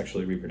only like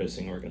sexually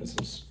reproducing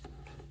organisms.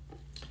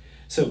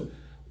 So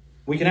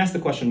we can ask the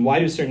question, why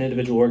do certain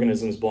individual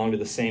organisms belong to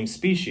the same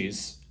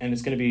species? And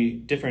it's going to be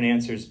different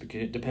answers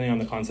depending on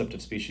the concept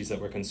of species that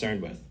we're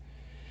concerned with.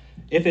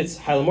 If it's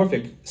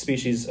hylomorphic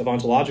species of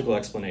ontological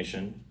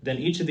explanation, then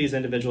each of these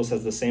individuals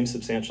has the same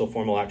substantial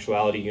formal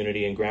actuality,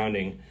 unity, and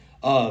grounding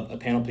of a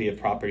panoply of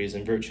properties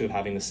in virtue of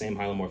having the same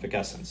hylomorphic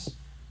essence.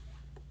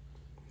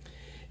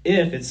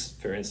 If it's,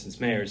 for instance,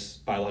 Mayer's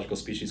biological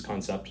species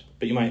concept,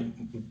 but you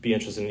might be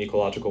interested in an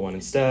ecological one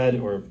instead,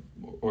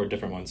 or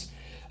different ones,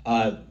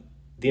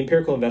 the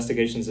empirical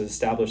investigations have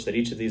established that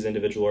each of these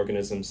individual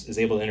organisms is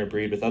able to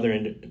interbreed with other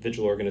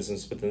individual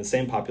organisms within the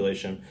same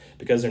population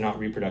because they're not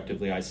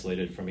reproductively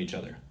isolated from each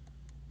other.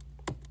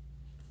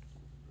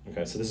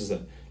 Okay, so this is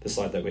the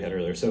slide that we had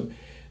earlier. So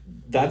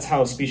that's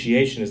how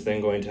speciation is then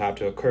going to have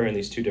to occur in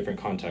these two different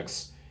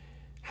contexts.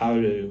 How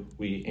do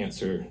we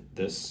answer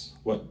this?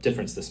 What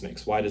difference this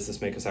makes? Why does this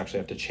make us actually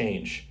have to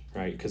change,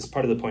 right? Because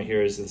part of the point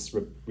here is this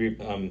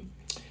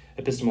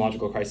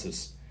epistemological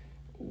crisis.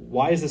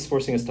 Why is this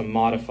forcing us to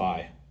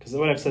modify? Because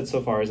what I've said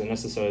so far isn't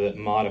necessarily that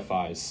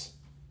modifies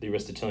the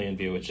Aristotelian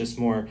view. It's just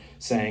more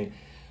saying,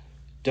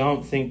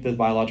 don't think the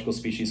biological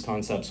species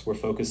concepts were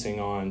focusing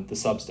on the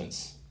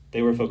substance.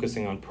 They were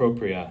focusing on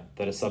propria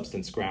that a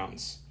substance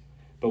grounds.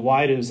 But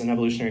why does an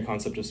evolutionary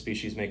concept of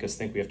species make us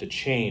think we have to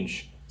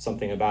change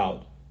something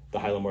about the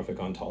hylomorphic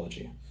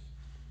ontology?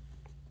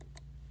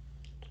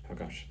 Oh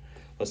gosh,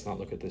 let's not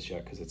look at this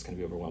yet because it's going to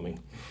be overwhelming.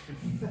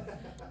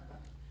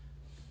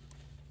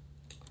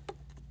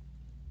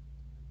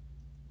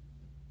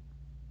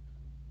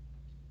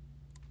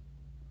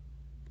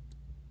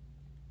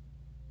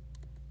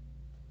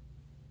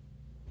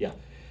 Yeah,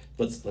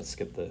 let's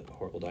skip the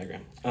horrible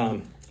diagram.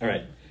 All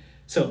right,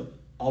 so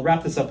I'll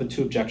wrap this up with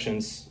two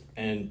objections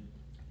and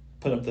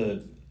put up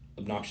the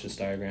obnoxious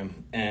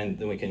diagram, and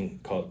then we can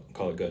call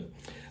it good.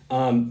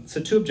 So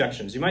two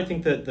objections. You might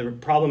think that the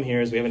problem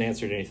here is we haven't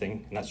answered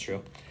anything, and that's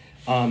true.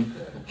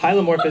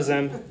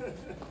 Hylomorphism,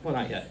 well,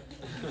 not yet.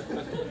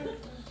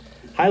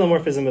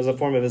 Hylomorphism is a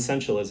form of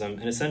essentialism,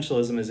 and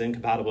essentialism is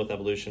incompatible with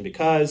evolution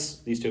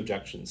because these two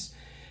objections.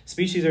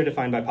 Species are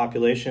defined by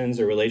populations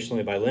or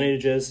relationally by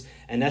lineages,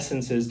 and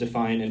essences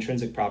define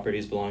intrinsic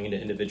properties belonging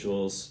to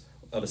individuals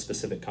of a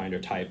specific kind or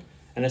type.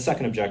 And a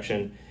second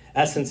objection,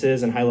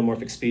 essences and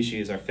hylomorphic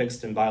species are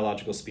fixed in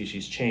biological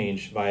species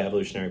change via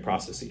evolutionary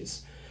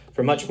processes.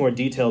 For much more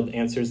detailed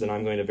answers than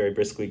I'm going to very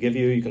briskly give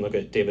you, you can look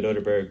at David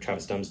Oderberg,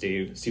 Travis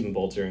Dumsday, Stephen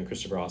Bolter, and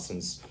Christopher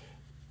Austin's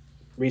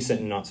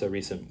recent and not so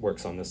recent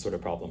works on this sort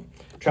of problem.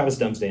 Travis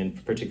Dumsday in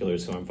particular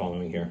is who I'm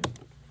following here.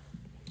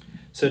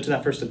 So to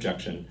that first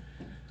objection,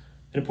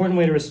 an important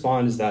way to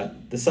respond is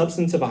that the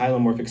substance of a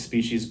hylomorphic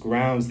species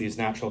grounds these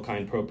natural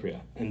kind propria,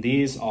 and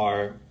these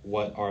are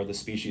what are the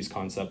species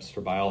concepts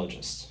for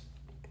biologists.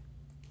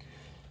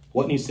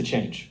 What needs to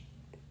change?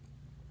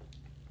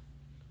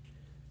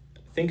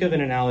 Think of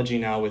an analogy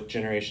now with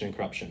generation and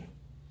corruption.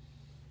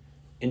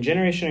 In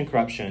generation and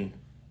corruption,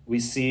 we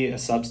see a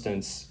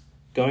substance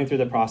going through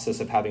the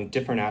process of having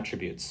different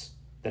attributes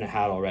than it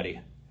had already,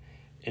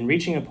 and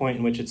reaching a point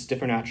in which its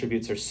different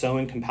attributes are so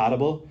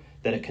incompatible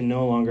that it can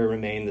no longer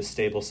remain the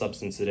stable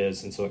substance it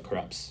is, and so it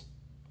corrupts.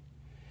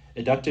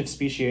 Eductive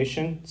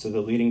speciation, so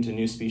the leading to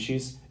new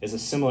species, is a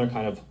similar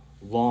kind of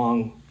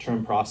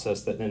long-term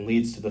process that then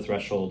leads to the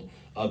threshold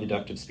of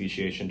eductive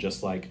speciation,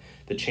 just like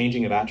the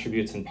changing of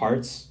attributes and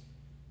parts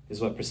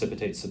is what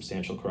precipitates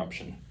substantial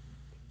corruption.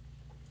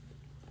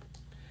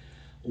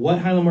 What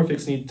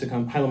hylomorphists need to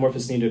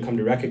come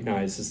to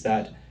recognize is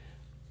that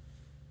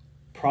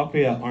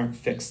propria aren't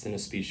fixed in a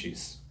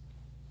species.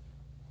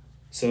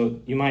 So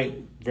you might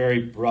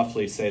very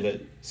roughly say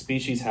that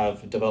species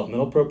have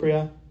developmental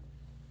propria,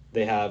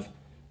 they have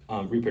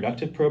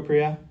reproductive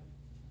propria,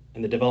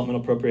 and the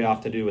developmental propria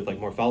have to do with like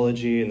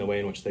morphology and the way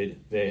in which their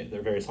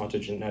various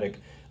ontogenetic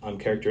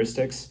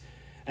characteristics,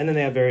 and then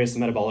they have various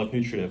metabolic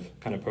nutritive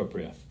kind of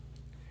propria.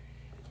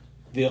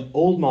 The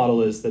old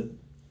model is that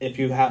if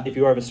you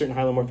are of a certain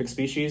hylomorphic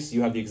species,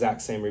 you have the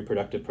exact same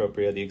reproductive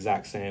propria, the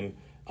exact same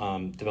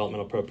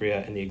developmental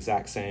propria, and the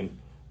exact same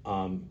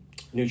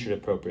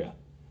nutritive propria.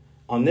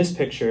 On this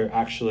picture,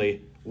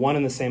 actually, one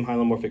and the same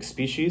hylomorphic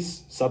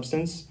species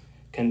substance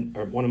can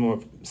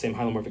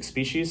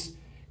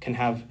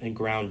have and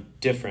ground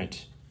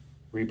different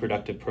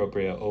reproductive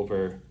propria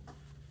over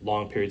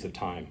long periods of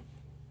time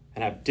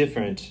and have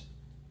different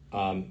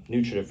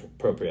nutritive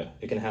propria.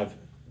 It can have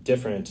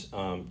different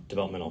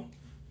developmental,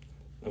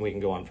 and we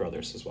can go on for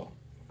others as well.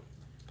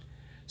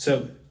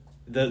 So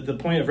the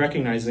point of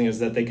recognizing is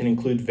that they can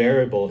include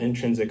variable,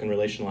 intrinsic, and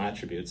relational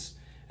attributes.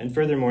 And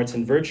furthermore, it's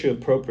in virtue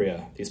of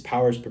propria, these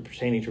powers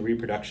pertaining to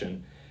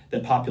reproduction,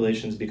 that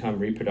populations become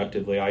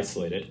reproductively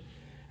isolated.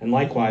 And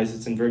likewise,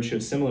 it's in virtue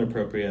of similar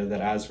propria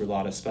that as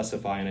relata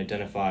specify and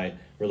identify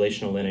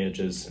relational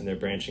lineages and their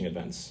branching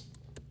events.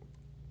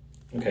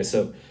 Okay,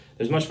 so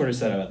there's much more to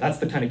say about it. That's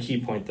the kind of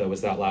key point, though, was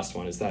that last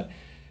one, is that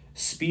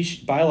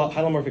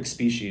hylomorphic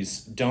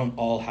species don't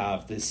all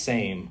have the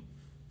same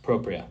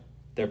propria.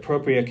 Their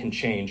propria can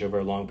change over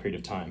a long period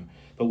of time.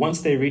 But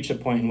once they reach a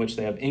point in which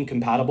they have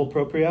incompatible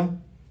propria,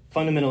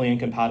 fundamentally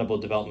incompatible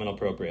developmental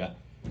propria,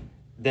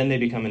 then they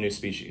become a new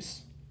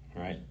species,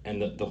 all right?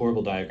 And the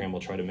horrible diagram will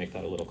try to make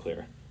that a little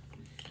clearer.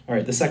 All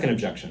right, the second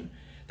objection,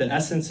 that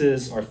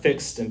essences are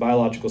fixed and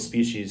biological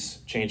species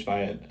change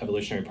by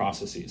evolutionary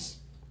processes.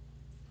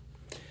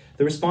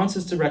 The response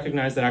is to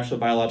recognize that actual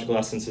biological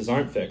essences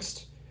aren't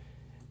fixed,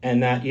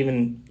 and that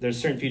even there's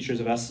certain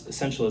features of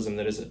essentialism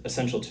that is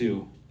essential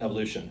to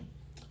evolution.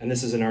 And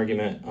this is an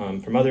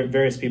argument from other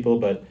various people,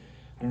 but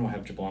I don't know, I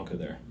have Jablonka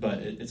there, but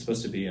it's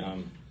supposed to be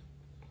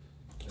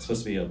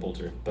a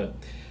Bolter. But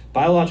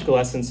biological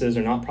essences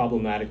are not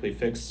problematically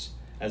fixed,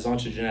 as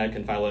ontogenetic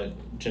and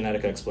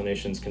phylogenetic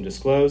explanations can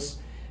disclose,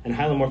 and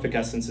hylomorphic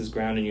essences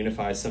ground and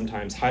unify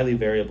sometimes highly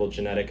variable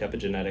genetic,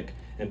 epigenetic,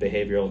 and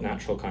behavioral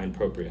natural kind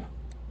propria.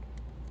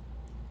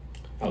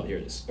 Oh, here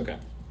it is. Okay.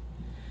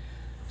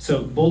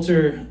 So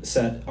Bolter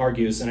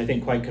argues, and I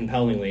think quite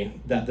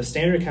compellingly, that the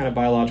standard account of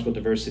biological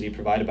diversity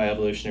provided by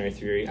evolutionary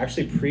theory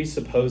actually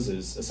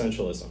presupposes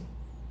essentialism.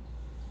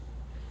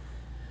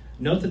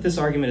 Note that this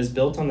argument is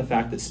built on the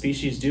fact that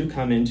species do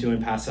come into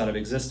and pass out of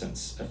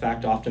existence, a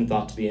fact often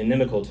thought to be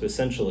inimical to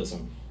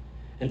essentialism.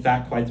 In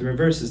fact, quite the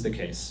reverse is the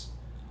case.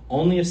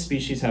 Only if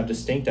species have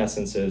distinct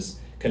essences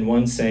can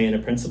one say in a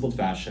principled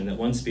fashion that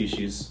one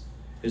species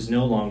is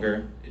no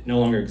longer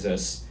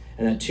exists,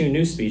 and that two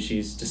new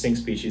species, distinct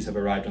species, have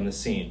arrived on the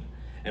scene.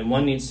 And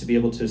one needs to be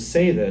able to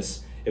say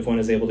this if one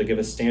is able to give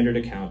a standard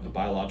account of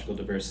biological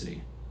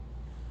diversity.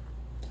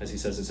 As he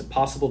says, it's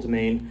impossible to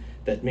maintain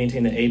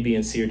that A, B,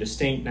 and C are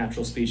distinct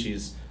natural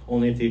species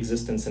only if the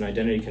existence and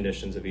identity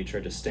conditions of each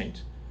are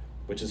distinct,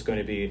 which is going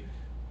to be,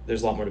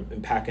 there's a lot more to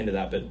pack into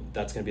that, but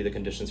that's going to be the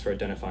conditions for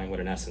identifying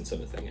what an essence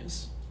of a thing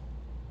is.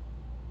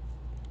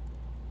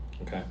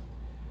 Okay.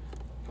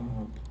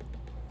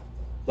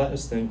 Let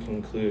us then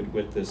conclude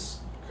with this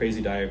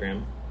crazy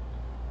diagram,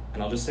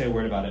 and I'll just say a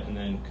word about it and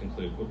then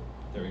conclude. Whoop,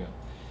 there we go.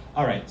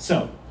 All right,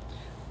 so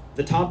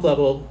the top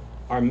level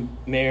are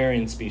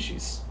Meyerian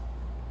species,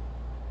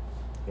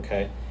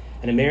 okay?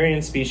 And a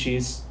Meyerian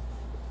species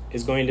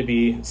is going to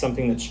be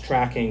something that's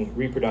tracking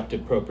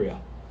reproductive propria,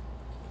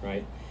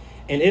 right?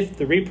 And if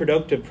the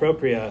reproductive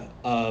propria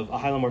of a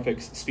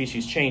hylomorphic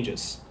species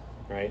changes,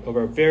 right,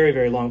 over a very,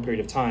 very long period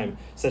of time,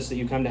 such that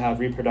you come to have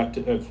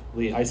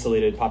reproductively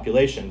isolated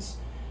populations,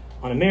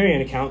 on a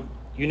Meyerian account,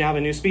 you now have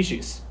a new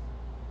species.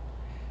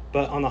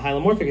 But on the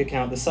hylomorphic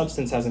account, the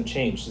substance hasn't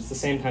changed. It's the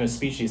same kind of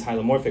species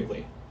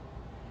hylomorphically.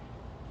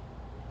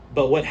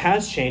 But what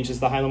has changed is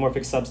the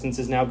hylomorphic substance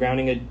is now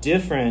grounding a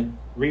different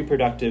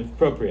reproductive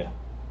propria,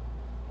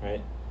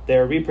 right?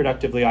 They're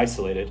reproductively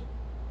isolated,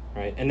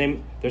 right? And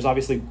then there's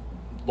obviously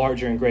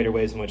larger and greater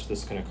ways in which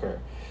this can occur.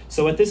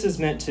 So what this is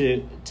meant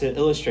to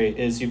illustrate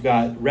is you've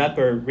got rep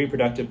or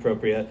reproductive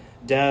propria,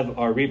 dev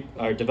or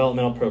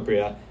developmental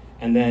propria,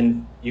 and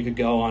then you could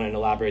go on and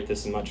elaborate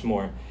this and much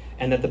more.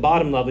 And at the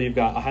bottom level, you've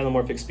got a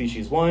hylomorphic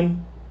species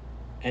 1,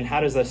 and how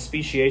does a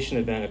speciation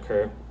event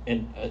occur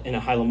in a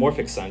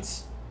hylomorphic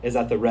sense is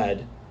at the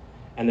red.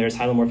 And there's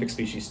hylomorphic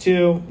species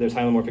 2, there's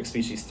hylomorphic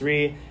species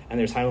 3, and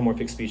there's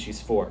hylomorphic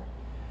species 4.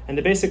 And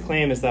the basic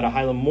claim is that a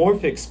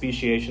hylomorphic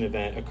speciation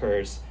event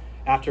occurs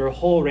after a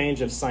whole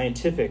range of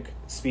scientific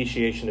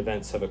speciation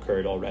events have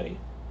occurred already.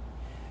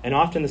 And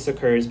often this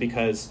occurs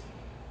because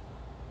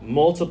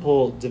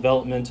multiple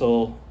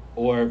developmental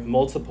or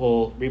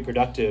multiple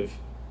reproductive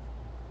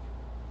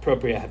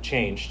propria have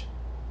changed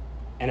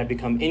and have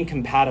become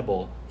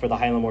incompatible for the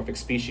hylomorphic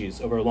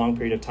species over a long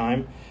period of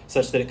time,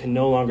 such that it can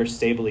no longer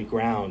stably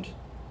ground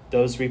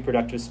those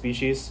reproductive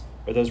species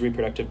or those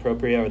reproductive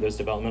propria or those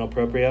developmental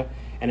propria,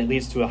 and it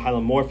leads to a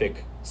hylomorphic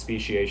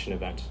speciation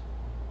event,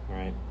 all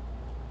right?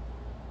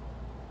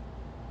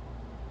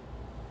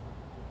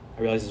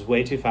 I realize it's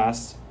way too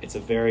fast. It's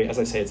a very, as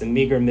I say, it's a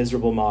meager,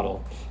 miserable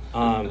model.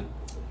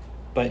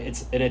 But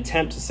it's an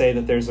attempt to say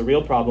that there's a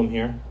real problem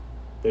here.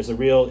 There's a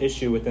real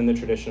issue within the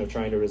tradition of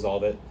trying to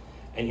resolve it.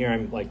 And here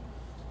I'm like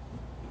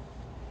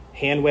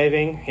hand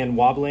waving, hand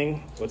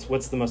wobbling.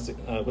 What's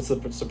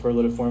the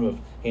superlative form of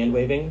hand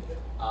waving?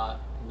 No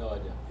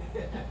idea.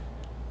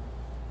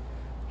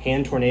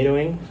 Hand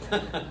tornadoing.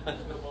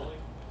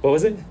 What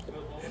was it?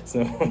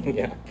 Snowballing,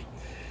 yeah.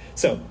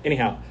 So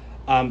anyhow,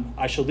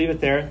 I shall leave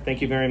it there.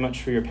 Thank you very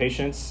much for your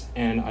patience,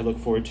 and I look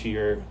forward to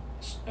your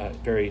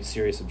very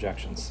serious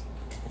objections.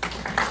 Which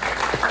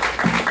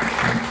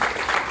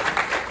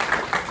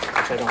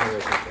I don't have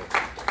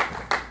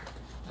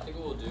I think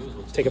what we'll do is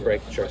we'll take a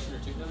break. Sure. Question or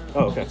two. No.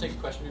 Oh, okay. We'll take a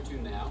question or two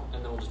now,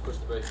 and then we'll just push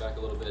the break back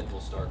a little bit, and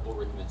we'll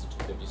recommence at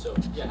 2:50. So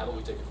yeah, how about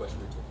we take a question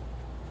or two?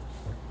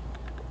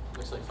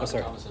 Looks like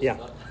Father Thomas has a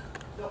thought.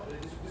 No,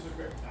 this is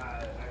great. I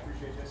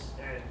appreciate this,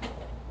 and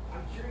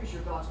I'm curious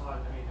your thoughts on.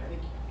 I mean, I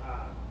think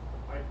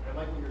I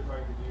like what you're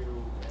trying to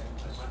do, and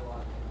I find a lot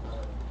of things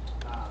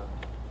about it.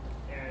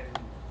 And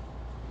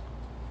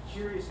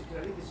curious because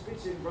I think this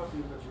fits in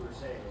roughly with what you were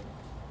saying.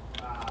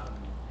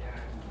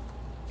 And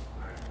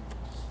I'm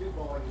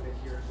spitballing a bit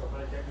here, so I'm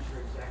not exactly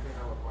sure exactly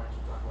how we're going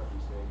to talk about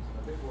these things.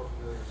 I'm a bit more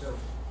familiar. So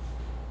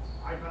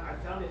I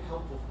found it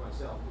helpful for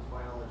myself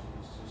because biology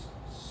is just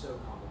so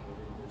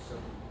complicated. There's so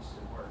many pieces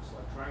and parts. So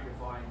I'm trying to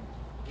find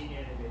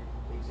inanimate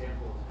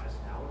examples as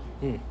analogies.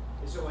 Hmm.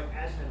 And so, like,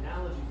 as an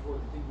analogy for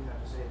the thing you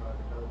have to say about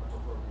developmental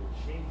property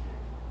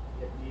changing,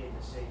 yet being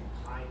the same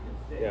kind of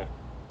thing. Yeah.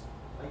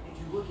 Like, if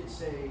you look at,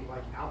 say,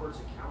 like Albert's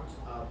account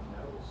of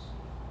metals,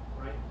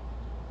 right?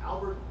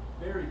 Albert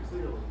very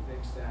clearly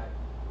thinks that,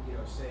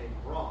 say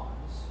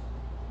bronze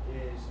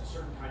is a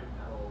certain kind of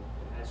metal,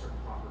 it has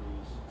certain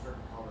properties,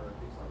 certain color,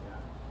 things like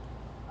that.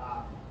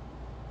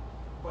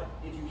 But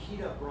if you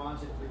heat up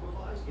bronze and it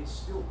liquefies, it's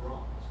still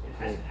bronze. It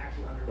hasn't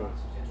actually undergone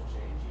substantial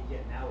change,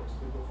 yet now it's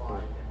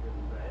liquefied and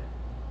really red.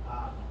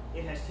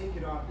 It has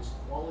taken on this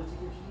quality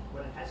of heat,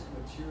 but it hasn't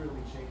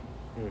materially changed.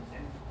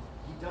 And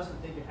he doesn't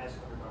think it has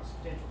undergone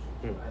substantial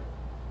change, right?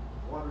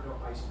 Water, no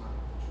ice, I'm not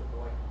really sure.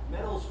 But like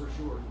metals, for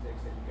sure, he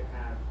thinks that you can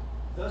have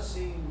the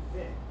same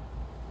thing.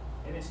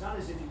 And it's not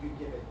as if you could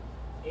give it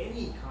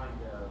any kind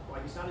of,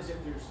 like, it's not as if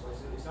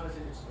it's not as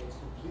if it's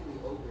completely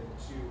open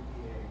to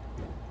being,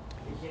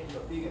 it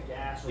can't, being a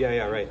gas or any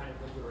kind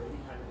of liquid or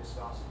any kind of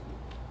viscosity.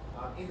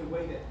 In the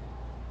way that,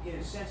 in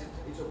a sense,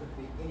 it's open to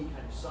being any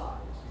kind of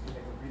size. You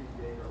can make a really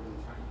big or really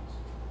tiny piece.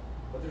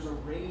 But there's a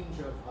range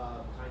of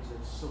kinds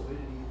of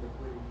solidity,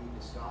 liquidity,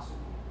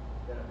 viscosity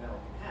that a metal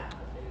can have,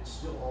 and it's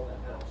still all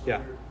that metal. So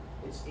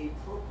it's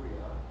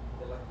apropria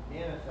that like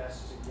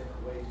manifests in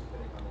different ways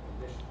depending on the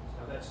conditions.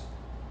 Now that's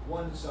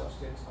one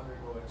substance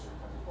undergoing certain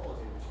kinds of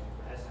qualitative change,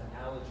 but as an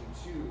analogy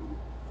to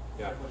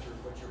what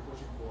you're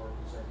pushing for,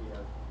 this idea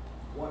of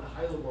one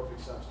hylomorphic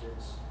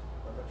substance,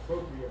 but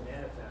apropria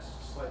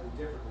manifests slightly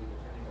differently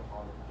depending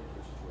upon the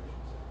particular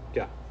situations.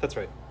 Yeah, that's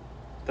right.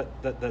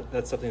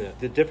 That's something that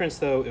the difference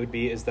though it would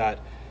be is that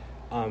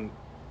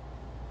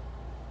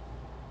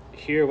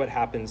here what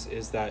happens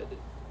is that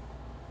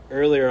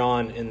earlier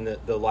on in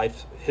the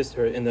life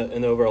history in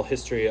the overall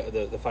history of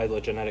the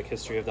phylogenetic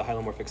history of the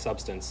hylomorphic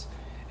substance,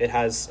 it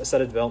has a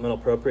set of developmental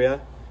propria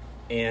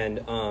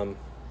and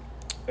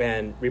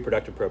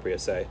reproductive propria,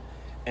 say,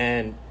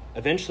 and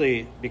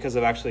eventually because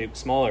of actually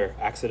smaller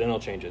accidental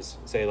changes,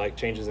 say like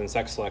changes in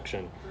sex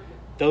selection,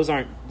 those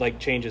aren't like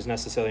changes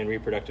necessarily in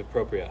reproductive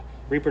propria.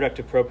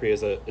 Reproductive propria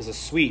is a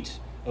suite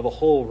of a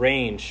whole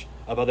range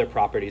of other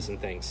properties and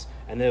things,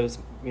 and those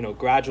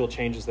gradual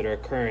changes that are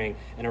occurring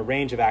in a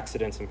range of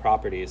accidents and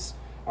properties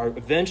are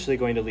eventually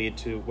going to lead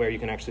to where you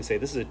can actually say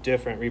this is a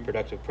different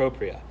reproductive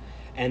propria.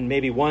 And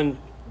maybe one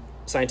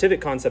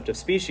scientific concept of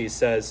species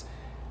says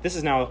this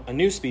is now a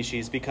new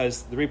species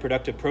because the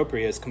reproductive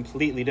propria is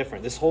completely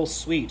different. This whole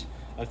suite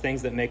of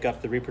things that make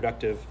up the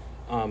reproductive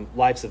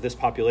lives of this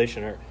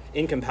population are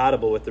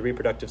incompatible with the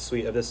reproductive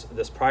suite of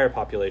this prior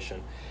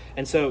population.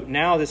 And so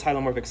now this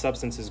hylomorphic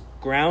substance is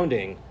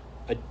grounding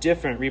a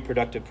different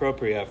reproductive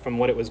propria from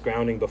what it was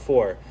grounding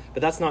before.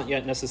 But that's not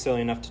yet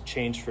necessarily enough to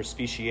change for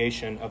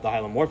speciation of the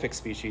hylomorphic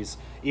species,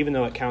 even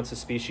though it counts as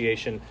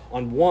speciation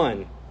on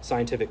one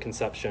scientific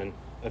conception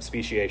of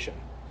speciation.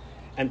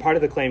 And part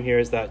of the claim here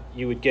is that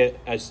you would get,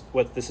 as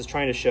what this is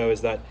trying to show,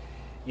 is that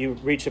you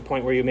reach a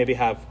point where you maybe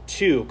have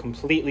two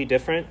completely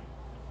different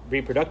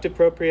reproductive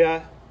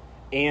propria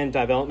and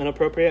developmental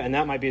propria, and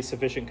that might be a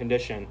sufficient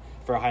condition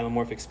for a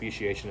hylomorphic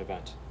speciation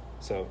event.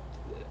 So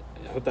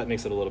I hope that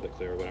makes it a little bit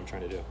clearer what I'm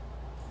trying to do.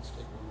 Let's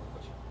take one more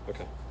question.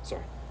 Okay,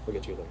 sorry. We'll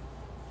get you later.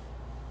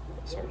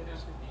 Sorry. What would have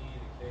to be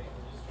the case?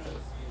 I'm just trying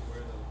to see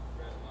where the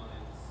red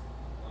lines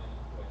line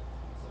up with.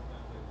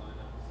 Sometimes they line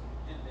up with some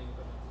ending,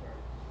 but not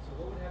starting. So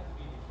what would have to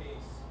be the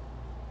case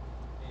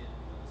in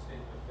the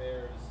state of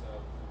affairs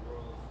of the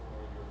world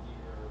for your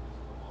meager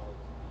visible model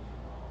to be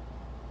wrong?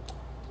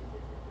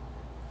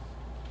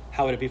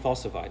 How would it be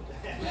falsified?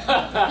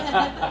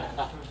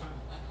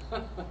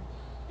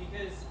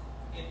 Because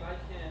if I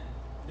can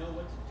know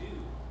what to do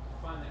to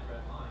find that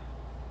red line,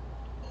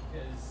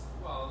 because,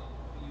 well,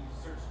 you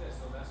search this,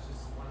 so that's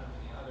just one of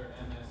the other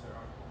MS or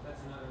R, that's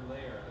another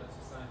layer, that's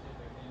a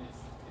scientific, and it's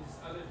this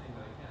other thing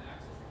that I can't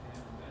access, I can't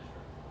even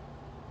measure.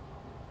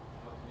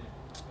 How can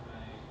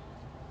I?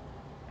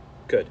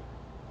 Good.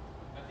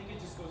 I think it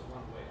just goes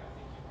one way. I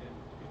think you can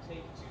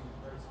take two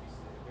bird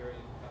species that are very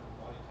couple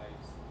body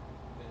types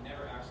that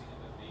never actually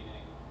end up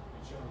mating,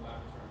 and show in a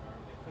laboratory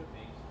environment they could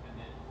mate, and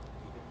then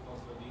you could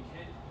also, you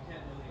can't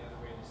know the other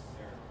way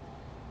necessarily.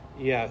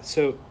 Yeah,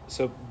 so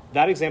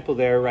that example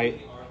there, right?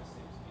 They are the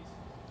same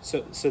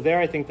species. So there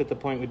I think that the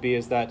point would be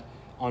is that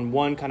on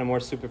one kind of more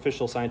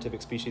superficial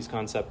scientific species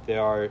concept,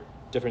 there are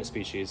different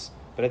species.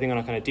 But I think on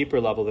a kind of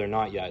deeper level, they're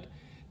not yet.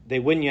 They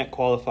wouldn't yet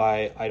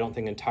qualify, I don't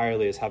think,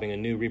 entirely as having a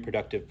new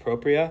reproductive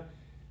propria.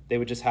 They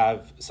would just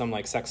have some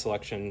like sex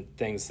selection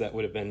things that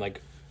would have been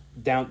like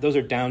those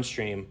are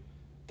downstream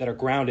that are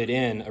grounded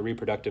in a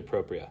reproductive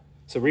propria.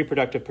 So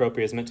reproductive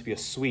propria is meant to be a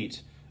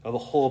suite of a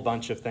whole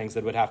bunch of things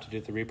that would have to do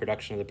with the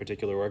reproduction of the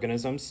particular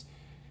organisms.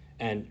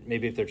 And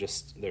maybe if they're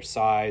just their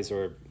size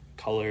or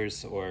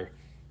colors or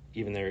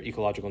even their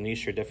ecological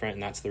niche are different,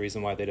 and that's the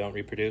reason why they don't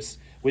reproduce,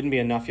 wouldn't be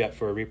enough yet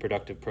for a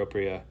reproductive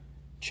propria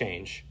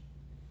change.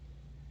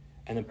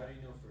 And then, How do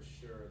you know for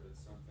sure that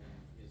something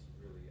is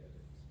really a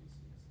different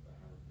species?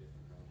 How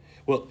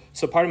different? well,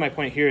 so part of my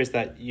point here is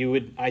that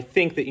I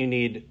think that you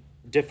need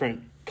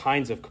different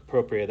kinds of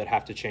propria that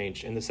have to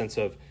change in the sense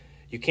of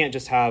You can't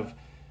just have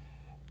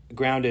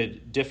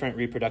grounded different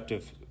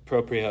reproductive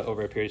propria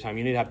over a period of time.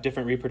 You need to have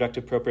different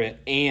reproductive propria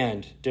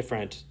and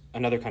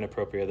another kind of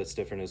propria that's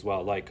different as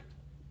well, like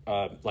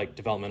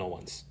developmental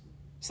ones.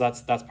 So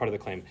that's part of the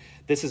claim.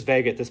 This is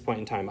vague at this point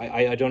in time.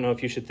 I don't know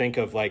if you should think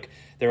of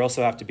there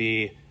also have to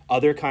be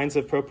other kinds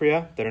of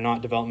propria that are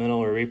not developmental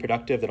or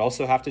reproductive that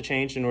also have to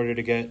change in order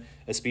to get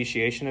a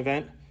speciation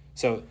event.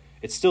 So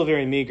it's still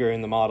very meager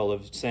in the model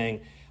of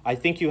saying, I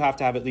think you have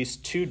to have at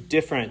least two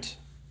different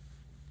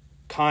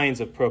kinds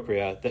of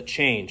propria that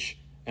change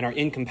and are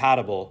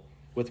incompatible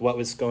with what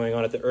was going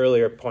on at the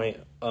earlier point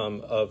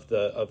of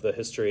the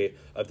history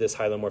of this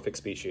hylomorphic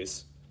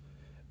species.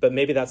 But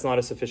maybe that's not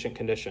a sufficient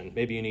condition.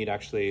 Maybe you need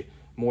actually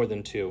more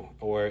than two,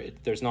 or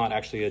there's not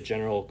actually a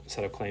general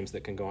set of claims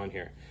that can go on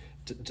here.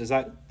 Does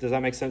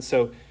that make sense?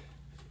 So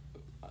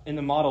in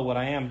the model, what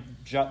I am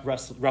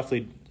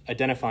roughly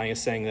identifying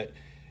is saying that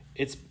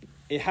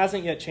it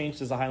hasn't yet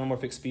changed as a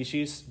hylomorphic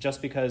species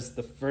just because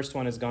the first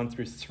one has gone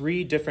through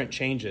three different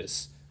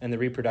changes in the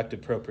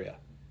reproductive propria.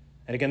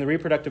 And again, the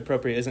reproductive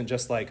propria isn't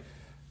just like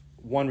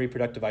one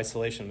reproductive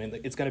isolation. I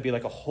mean, it's going to be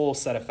like a whole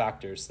set of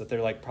factors that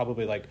they're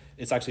probably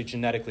it's actually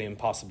genetically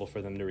impossible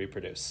for them to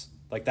reproduce.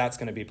 That's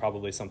going to be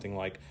probably something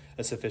like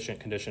a sufficient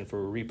condition for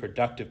a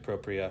reproductive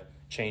propria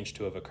change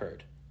to have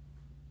occurred.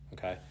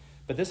 Okay?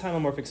 But this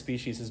hylomorphic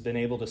species has been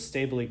able to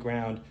stably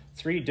ground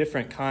three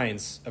different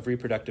kinds of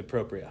reproductive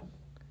propria.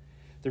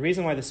 The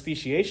reason why the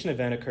speciation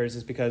event occurs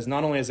is because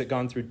not only has it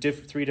gone through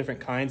three different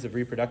kinds of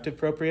reproductive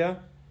propria,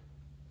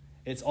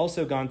 it's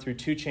also gone through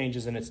two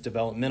changes in its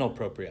developmental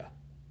propria.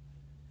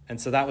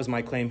 And so that was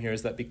my claim here,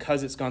 is that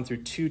because it's gone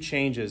through two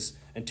changes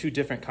and two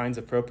different kinds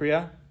of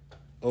propria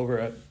over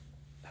a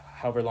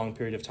however long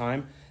period of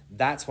time,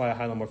 that's why a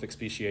hylomorphic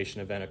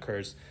speciation event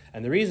occurs.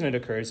 And the reason it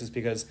occurs is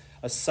because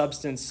a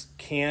substance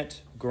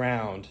can't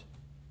ground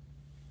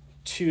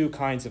two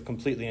kinds of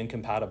completely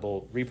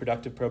incompatible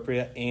reproductive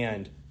propria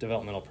and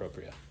developmental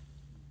propria.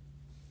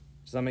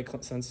 Does that make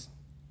sense?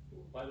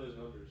 Why those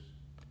numbers?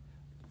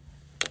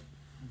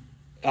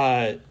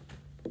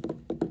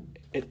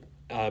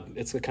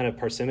 It's a kind of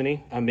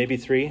parsimony. Maybe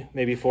 3,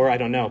 maybe 4. I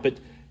don't know.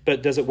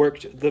 But does it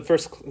work? The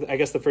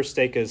first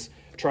stake is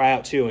try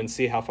out 2 and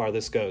see how far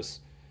this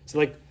goes.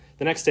 So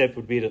the next step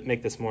would be to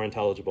make this more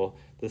intelligible.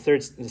 The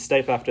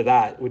step after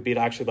that would be to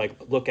actually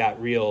look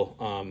at real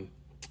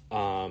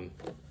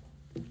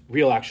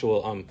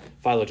actual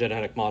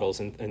phylogenetic models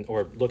and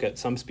or look at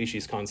some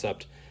species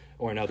concept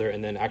or another,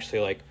 and then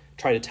actually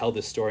try to tell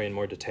this story in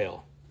more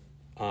detail.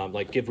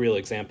 Give real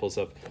examples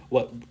of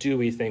what do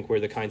we think were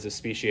the kinds of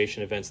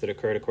speciation events that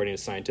occurred according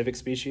to scientific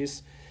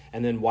species,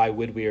 and then why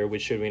would we or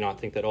should we not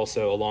think that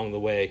also along the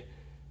way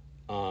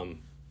a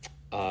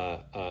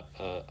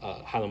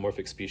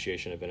hylomorphic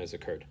speciation event has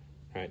occurred,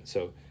 right?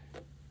 So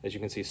as you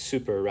can see,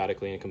 super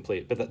radically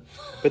incomplete.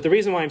 But the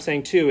reason why I'm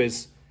saying 2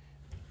 is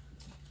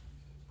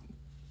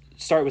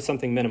start with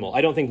something minimal.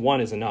 I don't think 1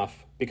 is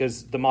enough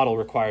because the model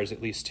requires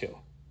at least 2.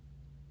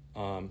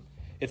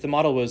 If the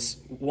model was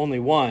only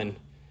 1,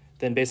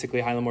 then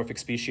basically hylomorphic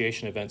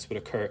speciation events would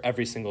occur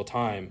every single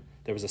time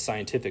there was a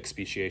scientific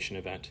speciation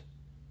event.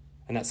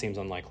 And that seems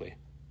unlikely.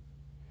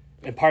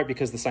 In part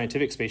because the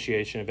scientific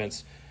speciation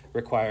events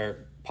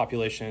require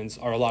populations,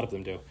 or a lot of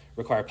them do,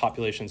 require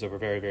populations over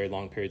very, very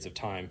long periods of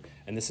time.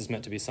 And this is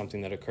meant to be something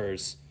that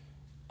occurs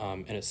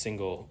in a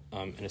single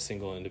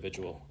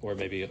individual, or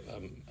maybe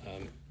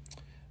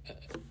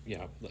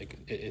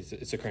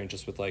it's occurring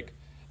just with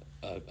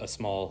a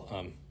small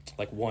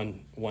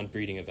one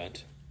breeding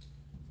event.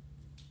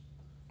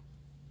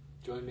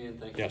 Join me in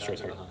thanking Dr.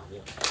 DeHaan.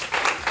 Yeah.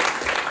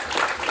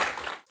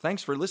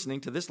 Thanks for listening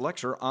to this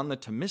lecture on the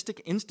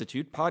Thomistic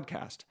Institute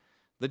podcast.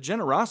 The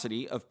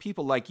generosity of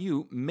people like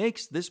you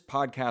makes this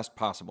podcast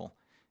possible.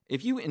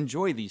 If you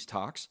enjoy these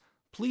talks,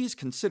 please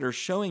consider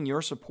showing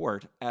your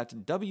support at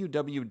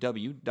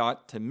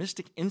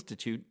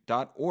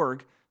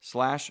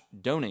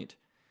www.thomisticinstitute.org/donate.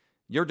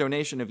 Your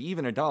donation of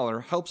even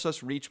 $1 helps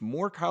us reach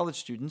more college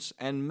students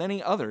and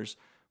many others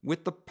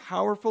with the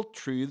powerful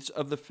truths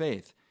of the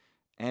faith,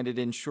 and it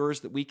ensures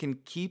that we can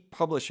keep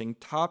publishing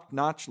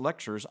top-notch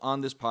lectures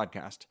on this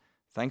podcast.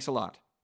 Thanks a lot.